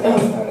කරගෙන අපිට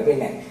අවස්ථාවක්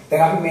ලැබෙන්නේ නැහැ.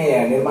 දැන් අපි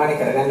මේ නිර්මාණය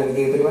කරගන්න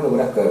විදිහ පිළිබඳව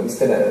ගොඩක්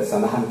විස්තර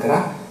සඳහන්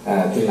කරා.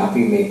 ඉතින්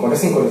අපි මේ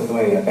කොටසින් කොටස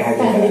තමයි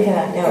පැහැදිලි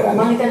කරන්නේ.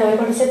 මම හිතන්නේ ඔය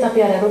කොටසෙත්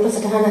අපි අර රූප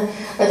සටහන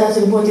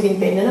තවසුළු මොහොතකින්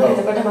පෙන්නනවා.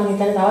 එතකොට මම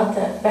හිතන්නේ තවත්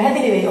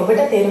පැහැදිලි වෙයි.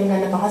 ඔබට තේරුම්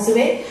ගන්න පහසු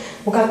වෙයි.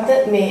 මොකක්ද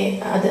මේ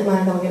අද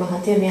මානවගේ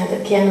මහත්මිය මේ අද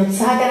කියන්න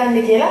උත්සාහ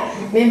කරන්නේ කියලා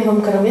මේ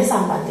මෙහෙම ක්‍රමයේ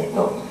සම්බන්ධයෙන්.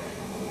 ඔව්.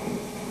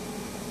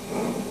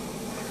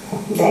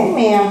 දැන්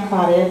මේ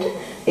ආකාරයට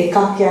එකක්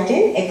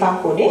යටින්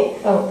එකක් උඩින්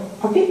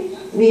අපි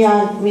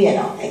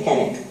වියනවා. ඒ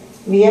කියන්නේ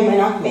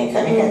වියමනක් මේක.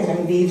 මේක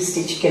ඇත්තටම වීව්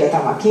ස්ටිච් කියලා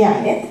තමයි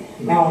කියන්නේ.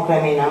 මම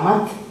ක්‍රමේ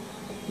නමත්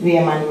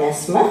වියමන්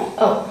මැස්ම.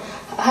 ඔව්.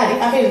 හරි.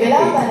 අපි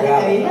වෙලාව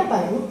බලලා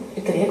බලමු.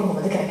 ඉතින්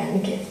කොහොමද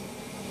කරගන්නේ කියලා.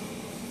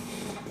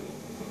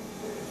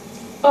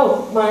 ඔව්.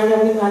 මානවගේ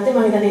මහත්මිය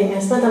මම හිතන්නේ මේ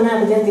මැස්ම තමයි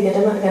අපි දැන්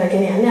දිගටම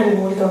කරගෙන යන්නේ. අපි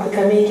මූලික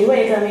ක්‍රමයේ කිව්වා.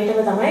 ඒ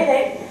ක්‍රමයටම තමයි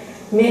දැන්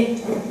මේ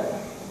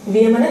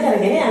වියමන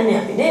කරගෙන යන්නේ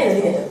අපි නේද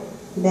දිගටම.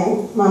 දැන්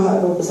මම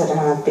රූප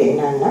සටහනක්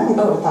පෙන්නන්න. ඒක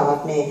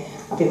තවත් මේ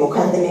අපි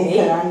මොකද්ද මේ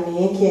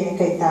කරන්නේ කියන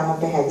එක ඉතාම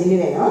පැහැදිලි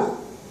වෙනවා.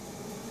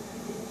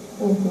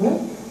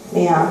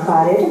 මේ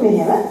ආකාරයට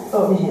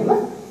මෙහෙම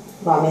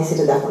වමේ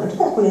සිට දකුණට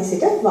දකුණේ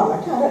සිට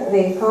වමට අර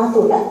රේඛා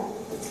තුල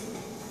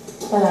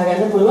බලා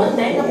ගන්න පුළුවන්.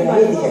 දැන් අපි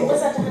බලමු රූප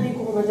සටහනේ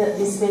කොහොමද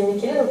දිස් වෙන්නේ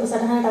කියලා. රූප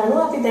සටහනට අනුව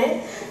අපි දැන්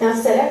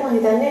නැවසරයක් මම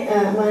හිතන්නේ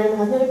මානව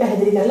මහත්මිය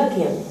පැහැදිලි කරලා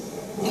කියමු.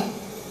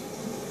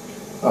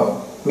 ඔව්.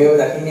 මේව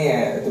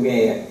දකින්නේ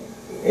තුමේ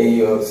ඒ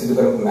සිදු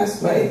කරපු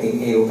මැස්ම.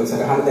 ඉතින් ඒ රූප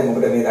සටහන දැන්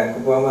ඔබට මේ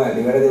දක්වපුවම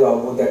නිවැරදිව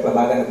අවබෝධයක්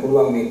ලබා ගන්න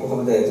පුළුවන් මේ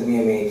කොහොමද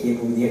තුමේ මේ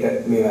කියපු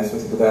විදිහට මේ මැස්ම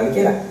සිදු කරන්නේ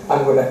කියලා. අර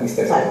ගොඩක්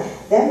විස්තර කරනවා.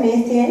 දැන් මේ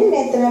තියෙන්නේ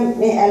මෙතන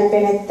මේ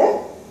ඇල්පෙනෙත්ත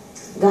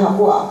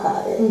ගහපු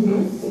ආකාරය.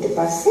 ඊට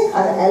පස්සේ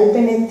අර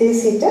ඇල්පෙනෙත්තේ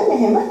සිට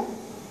මෙහෙම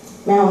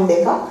මහොන්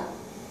දෙකක්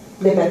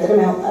දෙපැත්තට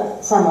මම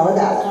සමව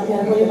දාලා. අපි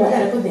අර පොඩි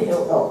කරපු දේ.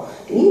 ඔව්.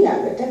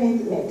 ඊළඟට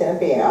මෙතන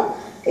පේනවා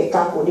එකක්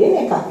උඩින්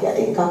එකක්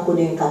යටින් එකක්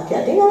උඩින් එකක්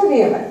යටින් අර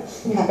වියමන.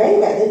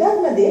 හැබැයි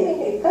වැදගත්ම දේ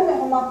මේක එක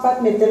මෙහෙමක්වත්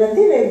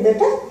මෙතනදී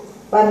රෙද්දට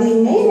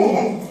වදින්නේ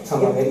නැහැ.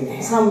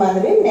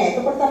 සම්බන්ධ වෙන්නේ නැහැ.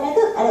 ඒකකොට තමයි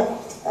අර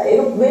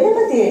ඒක වෙනම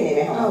තියෙන්නේ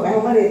මෙහෙම.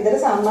 මෙහෙම රෙද්දට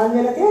සම්බන්ධ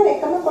වෙලා තියෙන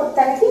එකම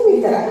කොටතනකින්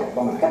විතරයි.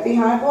 ඒක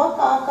පිහාටුවක්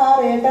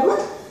ආකාරයටම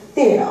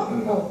තියෙනවා.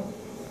 ඔව්.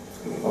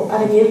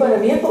 අර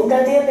වියපු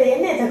ගතිය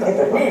පේන්නේ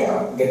එතකොට නේද?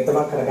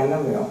 ගෙත්තමක් කරගන්න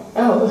වෙනවා.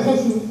 ඔව්.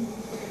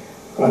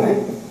 හොඳයි.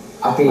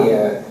 අපි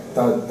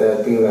තවත්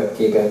පියවර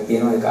කීපයක්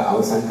තියෙනවා. ඒක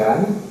අවසන්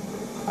කරන්න.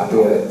 අපි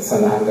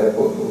සඳහන්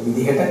කරපු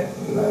විදිහට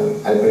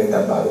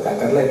ඇල්පෙනෙත්ත භාවිත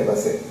කරලා ඊට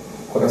පස්සේ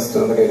කොටස්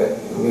තුනකට වෙන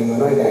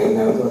වෙනවා. ඒක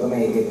නැවතුම තමයි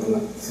ඒක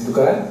තුන සිදු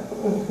කරන්නේ.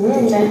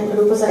 දැන්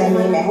රූප සටහන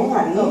මේ මම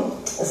හරි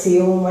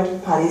සියුම්වට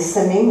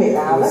පරිස්සමෙන්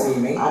වෙලාව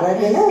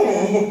අරගෙන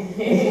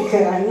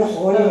කරන්න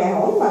ඕනේ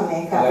නැහැ. මම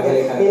මේක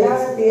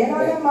වෙලාව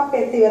තියනවනේ මම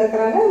පෙත් ඉවර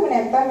කරන්න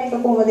නැත්නම් මේක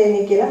කොහොමද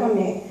එන්නේ කියලා මම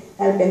මේ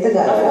හෙල්පෙන්ට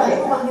ගන්නවා.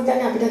 මම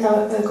හිතන්නේ අපිට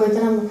තව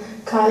කොයිතරම්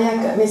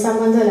කාලයක් මේ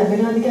සම්බන්ධව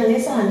ලැබෙනවද කියලා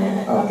නේ සහන.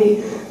 අපි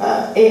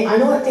ඒ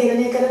අනුව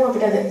තීරණය කරමු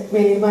අපිට අද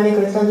මේ නිර්මාණය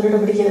කොයිතරම් දුරට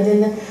අපිට කියලා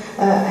දෙන්න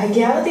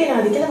හැකියාව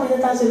තියෙනවද කියලා. මම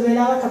හිතා සුළු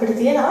වෙලාවක් අපිට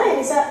තියෙනවා. ඒ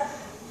නිසා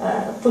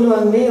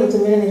පුළුවන් මේ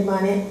උතුම් වෙන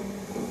නිර්මාණය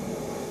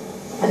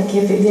අර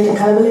කියපු විදිහට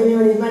කලබල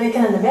වීම නිර්මාණය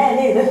කරන්න බෑ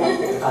නේද?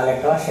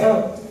 කාලයක් අවශ්‍යයි.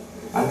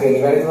 අන්තිම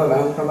නිවැරදිව මම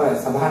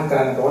සඳහන්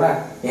කරන්න ඕන.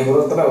 එහෙම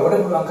වුණොත් තමයි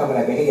ඔබට පුළුවන්කම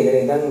ලැබෙන්නේ. ගෙදර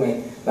ඉඳන් මේ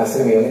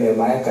ලස්සන මේ වගේ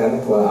නිර්මාණයක් කරන්න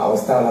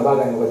අවස්ථාව ලබා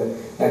ගන්න. මොකද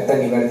නැත්තම්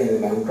නිවැරදිව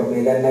මම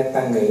ප්‍රොබ්ලම් දැන්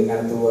නැත්තම්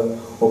ඉන්නතුව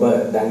ඔබ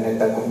දැන්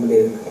නැත්තම් කොහොමද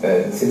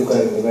සිදු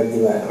කරන්නේ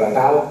නිවැරදිව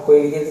රටාව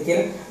කොයි විදිහද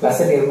කියලා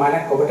ලස්සන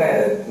නිර්මාණයක් ඔබට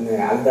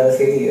අද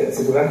දවසේදී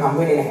සිදු කරන්න හම්බ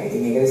වෙන්නේ නැහැ.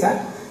 ඉතින් ඒක නිසා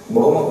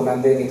බොහොම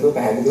උනන්දුවෙන් යුතුව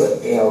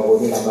පැහැදිලිව ඒ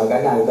අවබෝධය ලබා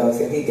ගන්න අද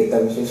දවසේදී ගෙත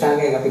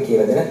විශේෂාංගයෙන් අපි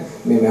කියලා දෙන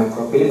මේ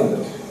මම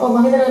පිළිබඳව. ඔව්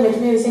මම හිතනවා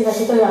මෙතන විශේෂ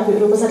රචිත අපි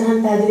රූප සටහන්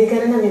පැහැදිලි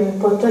කරන මේ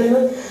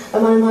පොත්වලිනුත්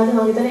මම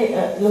හිතන්නේ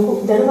ලොකු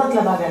දැනුමක්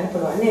ලබා ගන්න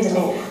පුළුවන් නේද?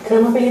 මේ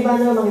ක්‍රම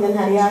පිළිබඳව මම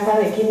හිතන්නේ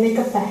හරියාකාරව එකින් එක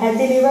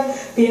පැහැදිලිව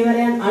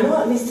පියවරයන් අනුව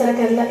විස්තර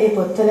කරලා ඒ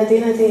පොත්වල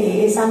තියෙන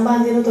ඒ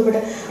සම්බන්ධිනුත් ඔබට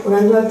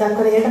උනන්දුවක්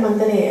දක්වන එකට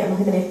මම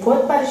හිතන්නේ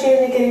පොත්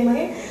පරිශීලනය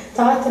කිරීමකින්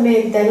තවත් මේ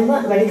දැනුම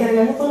වැඩි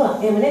කරගන්න පුළුවන්.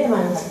 එහෙම නේද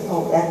මනස?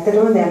 ඔව්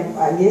ඇත්තටම දැන්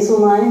අගේ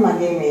සුමානේ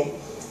මගේ මේ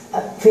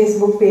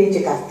Facebook page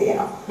එකක්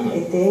තියෙනවා.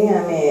 ඉතින්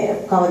මේ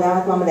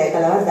කවදාවත් මම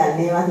දැකලවත්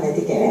දන්නේවත්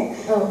නැති කෙනෙක්.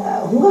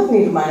 හුඟක්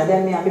නිර්මාණ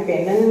දැන් මේ අපි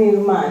පෙන්වන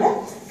නිර්මාණ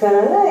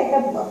කරලා එක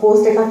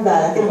post එකක්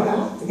දාලා තිබුණා.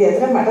 ඉතින්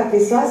අතට මට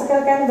විශ්වාස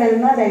කරගන්න බැරි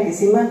වුණා දැන්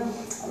කිසිම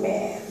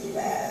මේ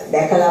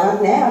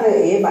දැකලාවත් නැහැ. අර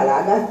ඒ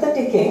බලාගත්ත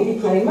ටිකෙන්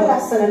හරිම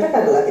ලස්සනට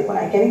කරලා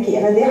තිබුණා. ඒ කියන්නේ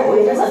කියන දේ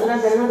හරියට සතුටක්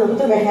දැනෙනවා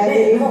දොමුතු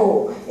පැහැදිලිව ඔව්.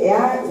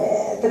 එයා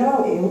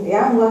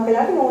හුඟක්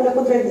වෙලාවට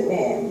නූලකුත්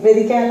මේ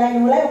රෙදි කැල්ලයි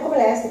නූලයි ඔක්කොම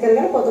ලෑස්ති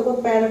කරගෙන පොතකුත්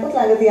පෑනකුත්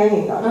ළඟ තියන්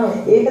ඉන්නවා.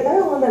 ඒක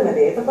තමයි හොඳම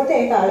දේ. එතකොට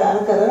ඒක අර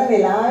කරන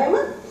වෙලාවෙම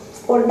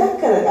පොඩ්ඩක්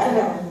කරගන්න.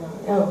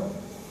 ඔව්.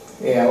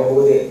 ඒ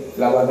අවබෝධය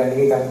ලබා ගන්න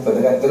එක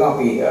තමයි වැදගත් වෙනවා.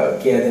 අපි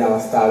කියලා දෙන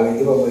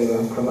අවස්ථාවේදී ඔබ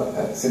මේ ක්‍රම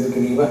සිදු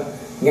කිරීම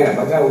ගැන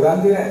මට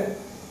උදාහරණ දෙන්න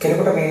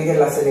කෙනෙකුට මේ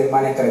විදිහට ලස්සන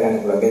නිර්මාණයක් කරගන්න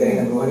පුළුවන්. ගෙදර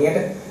ඉන්න ගෘහණියට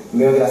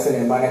මේ වගේ ලස්සන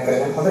නිර්මාණයක්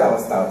කරගන්න හොඳ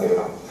අවස්ථාවක්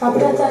තිබෙනවා.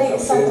 අපිට හරි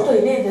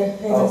සතුටුයි නේද?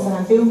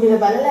 එහෙනම් ෆිල්ම් එක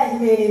බලලා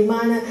මේ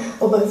නිර්මාණ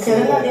ඔබ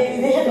කරලා මේ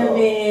විදිහට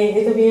මේ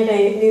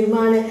විදිහට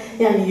නිර්මාණ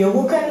යන්නේ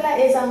යොමු කරලා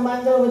ඒ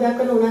සම්බන්ධව ඔබ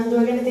දක්වන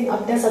උනන්දුව ගැන ඉතින්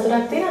අපිට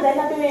සතුටක් තියෙනවා.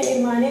 දැන් අපි මේ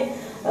නිර්මාණය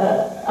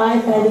ආයෙ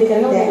පැහැදිලි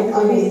කරගමු.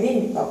 අපි ඉතින්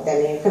දැන්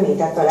මේක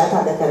මීටත් වඩා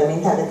තද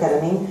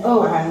කරමින්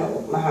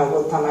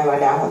මහගොත් තමයි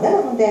වඩා හොඳ.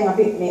 නමුත් දැන්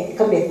අපි මේ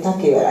එක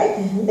පෙත්තක් ඉවරයි.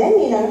 දැන්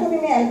ඊළඟට අපි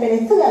මේ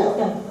ඇල්පෙනෙත්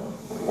ගලවනවා.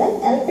 දැන්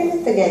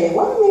ඇල්පෙනෙත්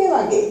ගැලෙවා මේ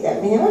වගේ. දැන්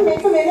මෙහෙම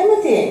මේක වෙනම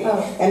තියෙනවා.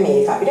 දැන්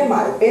මේක අපිට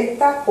මල්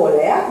පෙත්තක්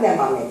පොළයක් දැන්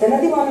මම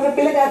මෙතනදී මොනර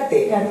පිළ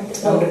ගත්තේ.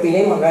 මොනර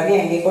පිළේ මොනරගේ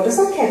ඇඟේ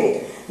කොටසක්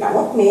හැටියට.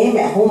 නමුත් මේ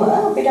මැහුම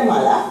අපිට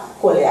මල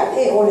කොළයක්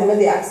ඒ ඕනෑම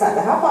දෙයක්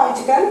සඳහා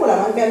පාවිච්චි කරන්න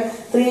පුළුවන්. මම කියන්නේ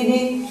 3D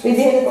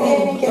විදිහට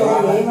තියෙන්නේ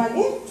කියලා මේ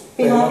වගේ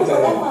පිනාට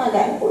පොඩක් මා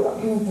ගන්න පුළුවන්.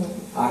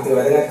 ආර්ථික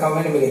වැදගත්කම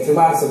වෙන්නේ මේ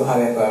ත්‍රිමාන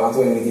ස්වභාවයක්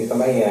වතුවෙන විදිහ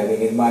තමයි මේ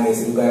නිර්මාණය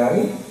සිදු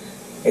කරන්නේ.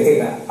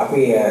 ඉතින්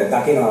අපි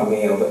දකිනවා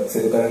මේ ඔබ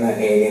සිදු කරන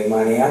ඒ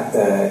නිර්මාණයත්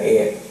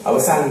ඒ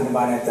අවසාන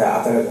නිර්මාණයත්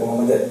අතර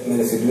කොහොමද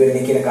මේක සිදු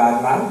වෙන්නේ කියන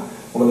කාරණාව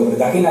ඔබට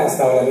දකින්න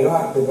අවස්ථාව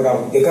ලැබෙනවා. රූපරාම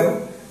දෙකම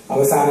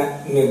අවසාන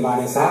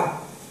නිර්මාණය සහ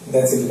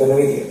දැන් සිදු කරන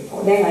විදිය.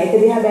 දැන් ඒක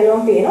දිහා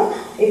බැලුවම පේනවා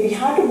ඒ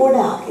පිටාට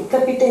ගොඩාක් එක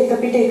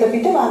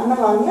පිට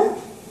වර්ණ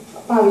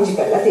පාවිච්චි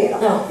කරලා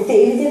තියෙනවා. ඉතින්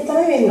ඒ විදිහට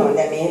තමයි වෙන්න ඕනේ.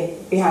 දැන් මේ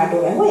පිටාට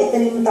වෙනවා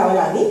එතනින්ම තව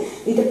ළඟින්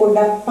ඊට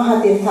පොඩ්ඩක්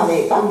පහතින් තව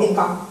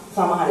එකක්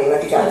සමහර ඒවා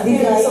ටිකක්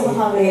දීර්ඝ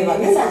ස්වභාවයේ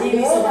වගේ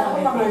සජීවී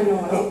ස්වභාවය මහන්න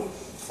ඕනේ.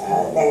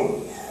 දැන්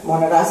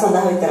මොනරා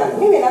සඳහා විතරක්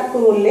නෙවෙයි වෙනත්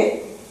කුරුල්ලේ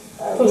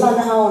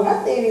සඳහා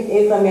වුණත්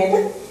ඒ ක්‍රමයට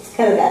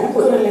කරගන්න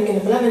පුළුවන්. කුරුල්ලේ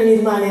කියන බල වෙන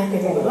නිර්මාණයක්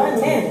වෙනවා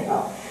නේද?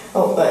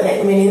 ඔව්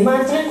දැන් මේ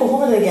නිර්මාණ තුළ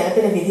කොහොමද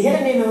ගැලපෙන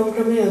විදිහට මේ මම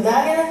ක්‍රමය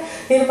යොදාගෙන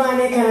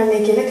නිර්මාණය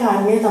කරන්නේ කියන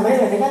කාරණය තමයි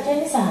වැදගත්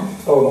වෙන්නේ සාහන.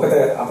 ඔව් මොකද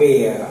අපි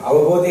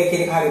අවබෝධය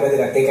කියන එක හරි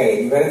වැදගත්. ඒකයි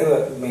නිවැරදිව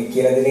මේ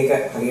කියලා දෙන එක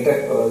හරියට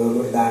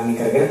දුරුට දාන්න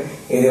කරගෙන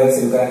ඒ දේවල්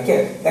සිදු කරන්න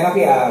කියලා. දැන්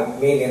අපි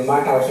මේ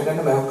නිර්මාණයට අවශ්‍ය කරන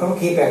මම ක්‍රම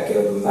කීපයක්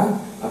කියලා දුන්නා.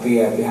 අපි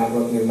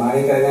විහාරයක්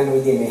නිර්මාණය කරගන්න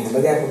විදිහ මේ හැම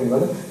දෙයක්ම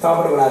පිළිබඳව තව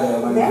අපිට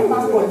මොනවද දැන්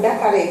මම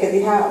පොඩ්ඩක් අර ඒක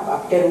දිහා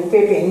අපිට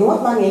රූපේ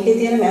පෙන්නුවොත් මම ඒකේ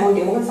තියෙන මැහුම්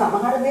ටික මොකද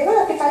සමහර දේවල්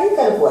අපි කලින්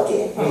කරපුවා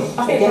තියෙනවා.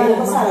 අපි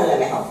කියන්නේ සරල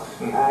මැහුම්.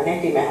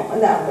 නැටි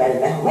මැහුම් දාවල්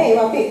මැහුම්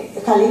ඒවා අපි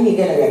කලින්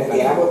ඉගෙනගෙන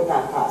තියෙනවා.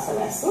 බොත්තම්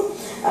කාසමැස්සු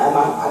මම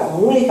අර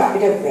මූලික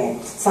අපිට මේ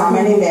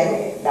සාමාන්‍යයෙන් දැන්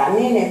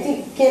දන්නේ නැති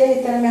කියලා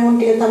හිතන මැහුම්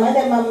ටික තමයි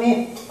දැන් මම මේ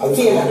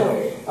කියලා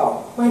දුන්නේ. ඔව්.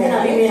 මම දැන්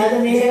අපි මේ අද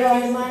මේ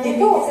නිර්මාණය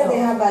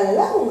දෙහා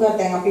බලලා උගා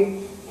දැන් අපි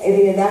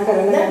එදිනෙදා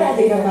කරන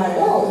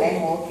ප්‍රතික්‍රියාවල දැන්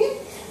ඕකේ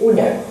උඩ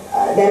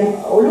දැන්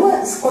ඔළුව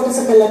කොටස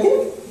කළා තියෙන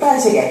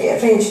ප්‍රංශ ගැටිය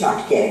ෆ්‍රෙන්ච් නොට්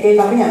කියන එක. ඒක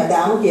අපි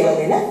හැමදාම කියලා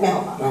දෙන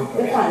මැහුම.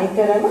 ඒක අනික්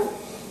කරම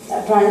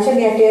ප්‍රංශ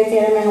ගැටිය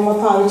කියන මැහුම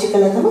පාවිච්චි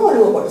කළා තමයි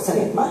ඔළුව කොටස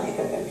නිර්මාණය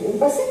කරගන්නේ. ඊට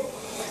පස්සේ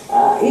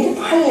ඊට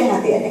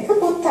පල්ලෙහා තියෙන එක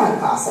බොත්තම්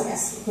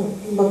කාසමැස්.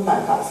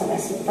 බොත්තම්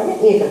කාසමැස් තමයි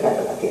ඒක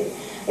කරලා තියෙන්නේ.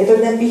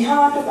 එතකොට දැන්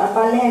පිහාටු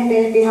පල්ලෙහෙන්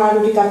තියෙන පිහාටු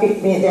ටික අපි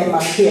මේ දැන්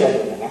මම කියලා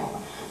දුන්නා.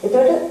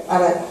 එතකොට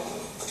අර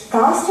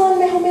කාස්ටෝන්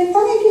මෙහෙමෙන්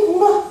තමයි ඒක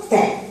හුඟක්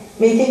තැන්.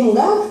 මේකේ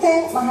හුඟක්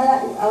තැන් මහලා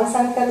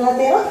අවසන් කරලා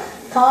තියෙනවා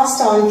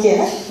කාස්ටෝන්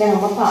කියන මෙහෙම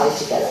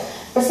පාවිච්චි කරලා.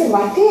 ඊපස්සේ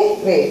වටේ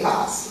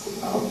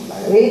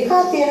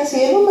රේඛා තියෙන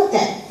සියලුම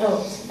තැන්.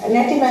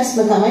 නැටි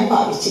මැස්ම තමයි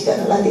පාවිච්චි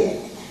කරලා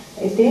තියෙන්නේ.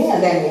 ඉතින්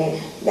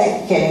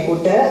දැන්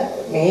කෙනෙකුට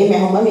මේ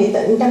මෙහෙම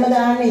මෙතනටම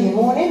දාන්න එහෙම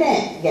ඕනේ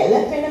නැහැ.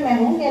 ගැළපෙන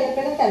මෙහෙම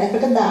ගැළපෙන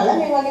තැනකට දාලා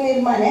මේ වගේ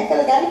නිර්මාණයක්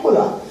කරගන්න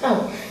පුළුවන්. ඔව්.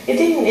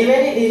 ඉතින්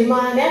එවැනි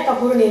නිර්මාණයක්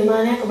අපූර්ව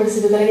නිර්මාණයක් ඔබට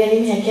සිදු කර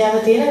ගැනීම හැකියාව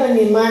තියෙන ඒ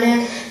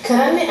නිර්මාණයක්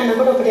කරන්නේ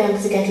අනකොට ඔබට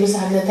යම්කිසි ගැටලු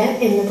සහගත තැන්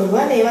එන්න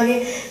පුළුවන්. ඒ වගේ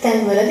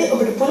තැන්වලදී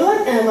ඔබට පුළුවන්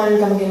මනල්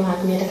ගමගේ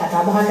මහත්මියට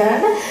කතා බහ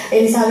කරන්න.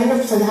 ඒ නිසා වෙන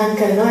සඳහන්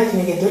කරනවා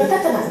මේකේ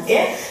දුරකථන අංකය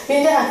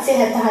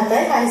 0777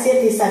 638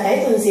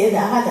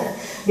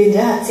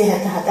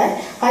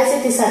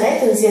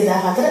 314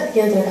 0777 638 314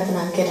 කියන දුරකථන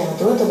අංකයට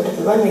අමතව ඔබට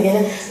පුළුවන් මේ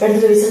ගැන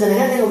වැඩිදුර විසඳ ගන්න.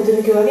 දැන්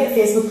ඔබතුමී කිව්වා වගේ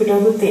Facebook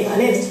පිටුවකුත් තියෙනවා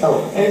නේද? ඔව්.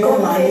 ඒක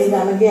මානල්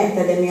Gamage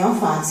Academy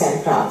of Arts and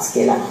Crafts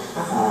කියලා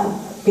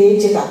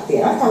page එකක්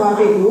තියෙනවා. තව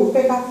අපේ group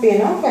එකක්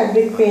තියෙනවා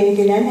Fabric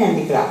Painting and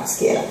Handicrafts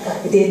කියලා.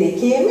 ඉතින්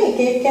දෙකේම එක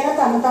එක්කෙනා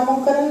තම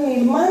තමන් කරන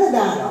නිර්මාණ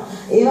දානවා.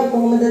 ඒවා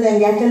කොහොමද දැන්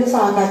ගැටලු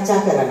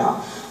සාකච්ඡා කරනවා.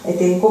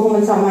 ඉතින්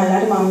කොහොමද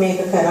සමහරවිට මම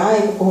මේක කරා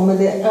ඒක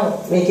කොහොමද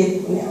මේකේ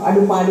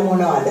අඩුපාඩු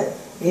මොනවද?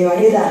 ඒ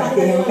වගේ දාන්න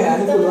එහෙම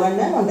කරන්න පුළුවන්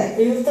නම් හොඳයි.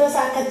 විවෘතව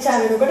සාකච්ඡා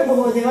වෙනකොට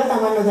බොහෝ දේවල්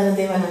Taman නොදන්න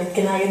දේවල් අනිත්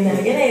කෙනාගෙන්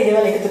දැනගෙන ඒ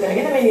දේවල් එකතු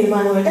කරගෙන මේ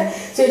නිර්මාණ වලට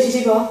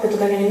සුවිශේෂී බවක් එකතු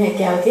කරගැනීමේ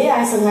හැකියාව තියෙයි.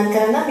 ආය සඳහන්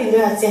කරන්න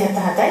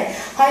 0777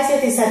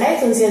 638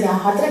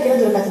 314 කියලා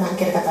දුරකථන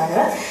අංකයට කතා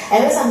කරලා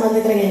ඒව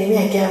සම්බන්ධ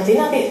කරගැනීමේ හැකියාව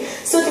තියෙනවා. අපි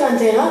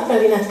ස්තුතිවන්ත වෙනවා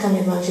ප්‍රවීණත්කම්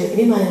නිර්මාණ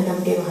ශිල්පිනී මනල්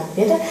ගමගේ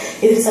මහත්මියට.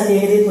 ඉදිරි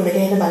සතියේදී මුණ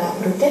ගැහෙන්න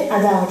බලාපොරොත්තු වෙන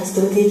අද ආවට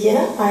ස්තුතියි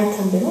කියලා ආයෙත්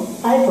හම්බෙමු.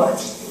 ආයෙත්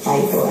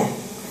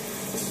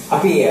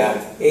අපි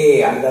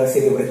අද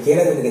දවසේදී ඔබට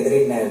කියලා දුන්න ගෙදර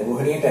ඉන්න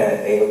ගෘහණියට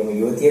ඒ වගේම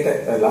යුවතියට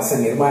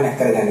ලස්සන නිර්මාණයක්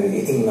කරගන්න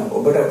විදිහ. ඉතින්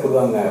ඔබට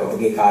පුළුවන්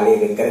ඔබගේ කාලය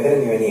වෙන් කරගෙන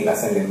මෙවැනි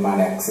ලස්සන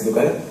නිර්මාණයක් සිදු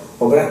කළ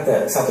ඔබට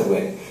සතුටු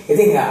වෙන්න.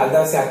 ඉතින් අද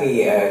දවසේ අපි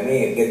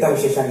මේ ගෙත්ත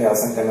විශේෂණය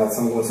අවසන් කරනවත්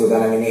සම්පූර්ණ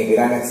සූදානම් වෙන්නේ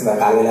විරාමයක් සඳහා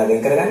කාල වේලාව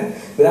වෙන් කරගන්න.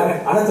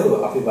 විරාමයෙන්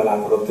අනතුරුව අපි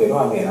බලාපොරොත්තු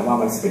වෙනවා මේ නම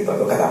මනස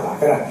පිටපත කතා බහ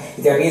කරන්න.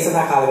 ඉතින් අපි ඒ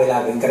සඳහා කාල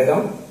වේලාව වෙන්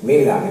කරගමු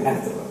මේ විරාමයෙන්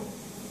අනතුරුව.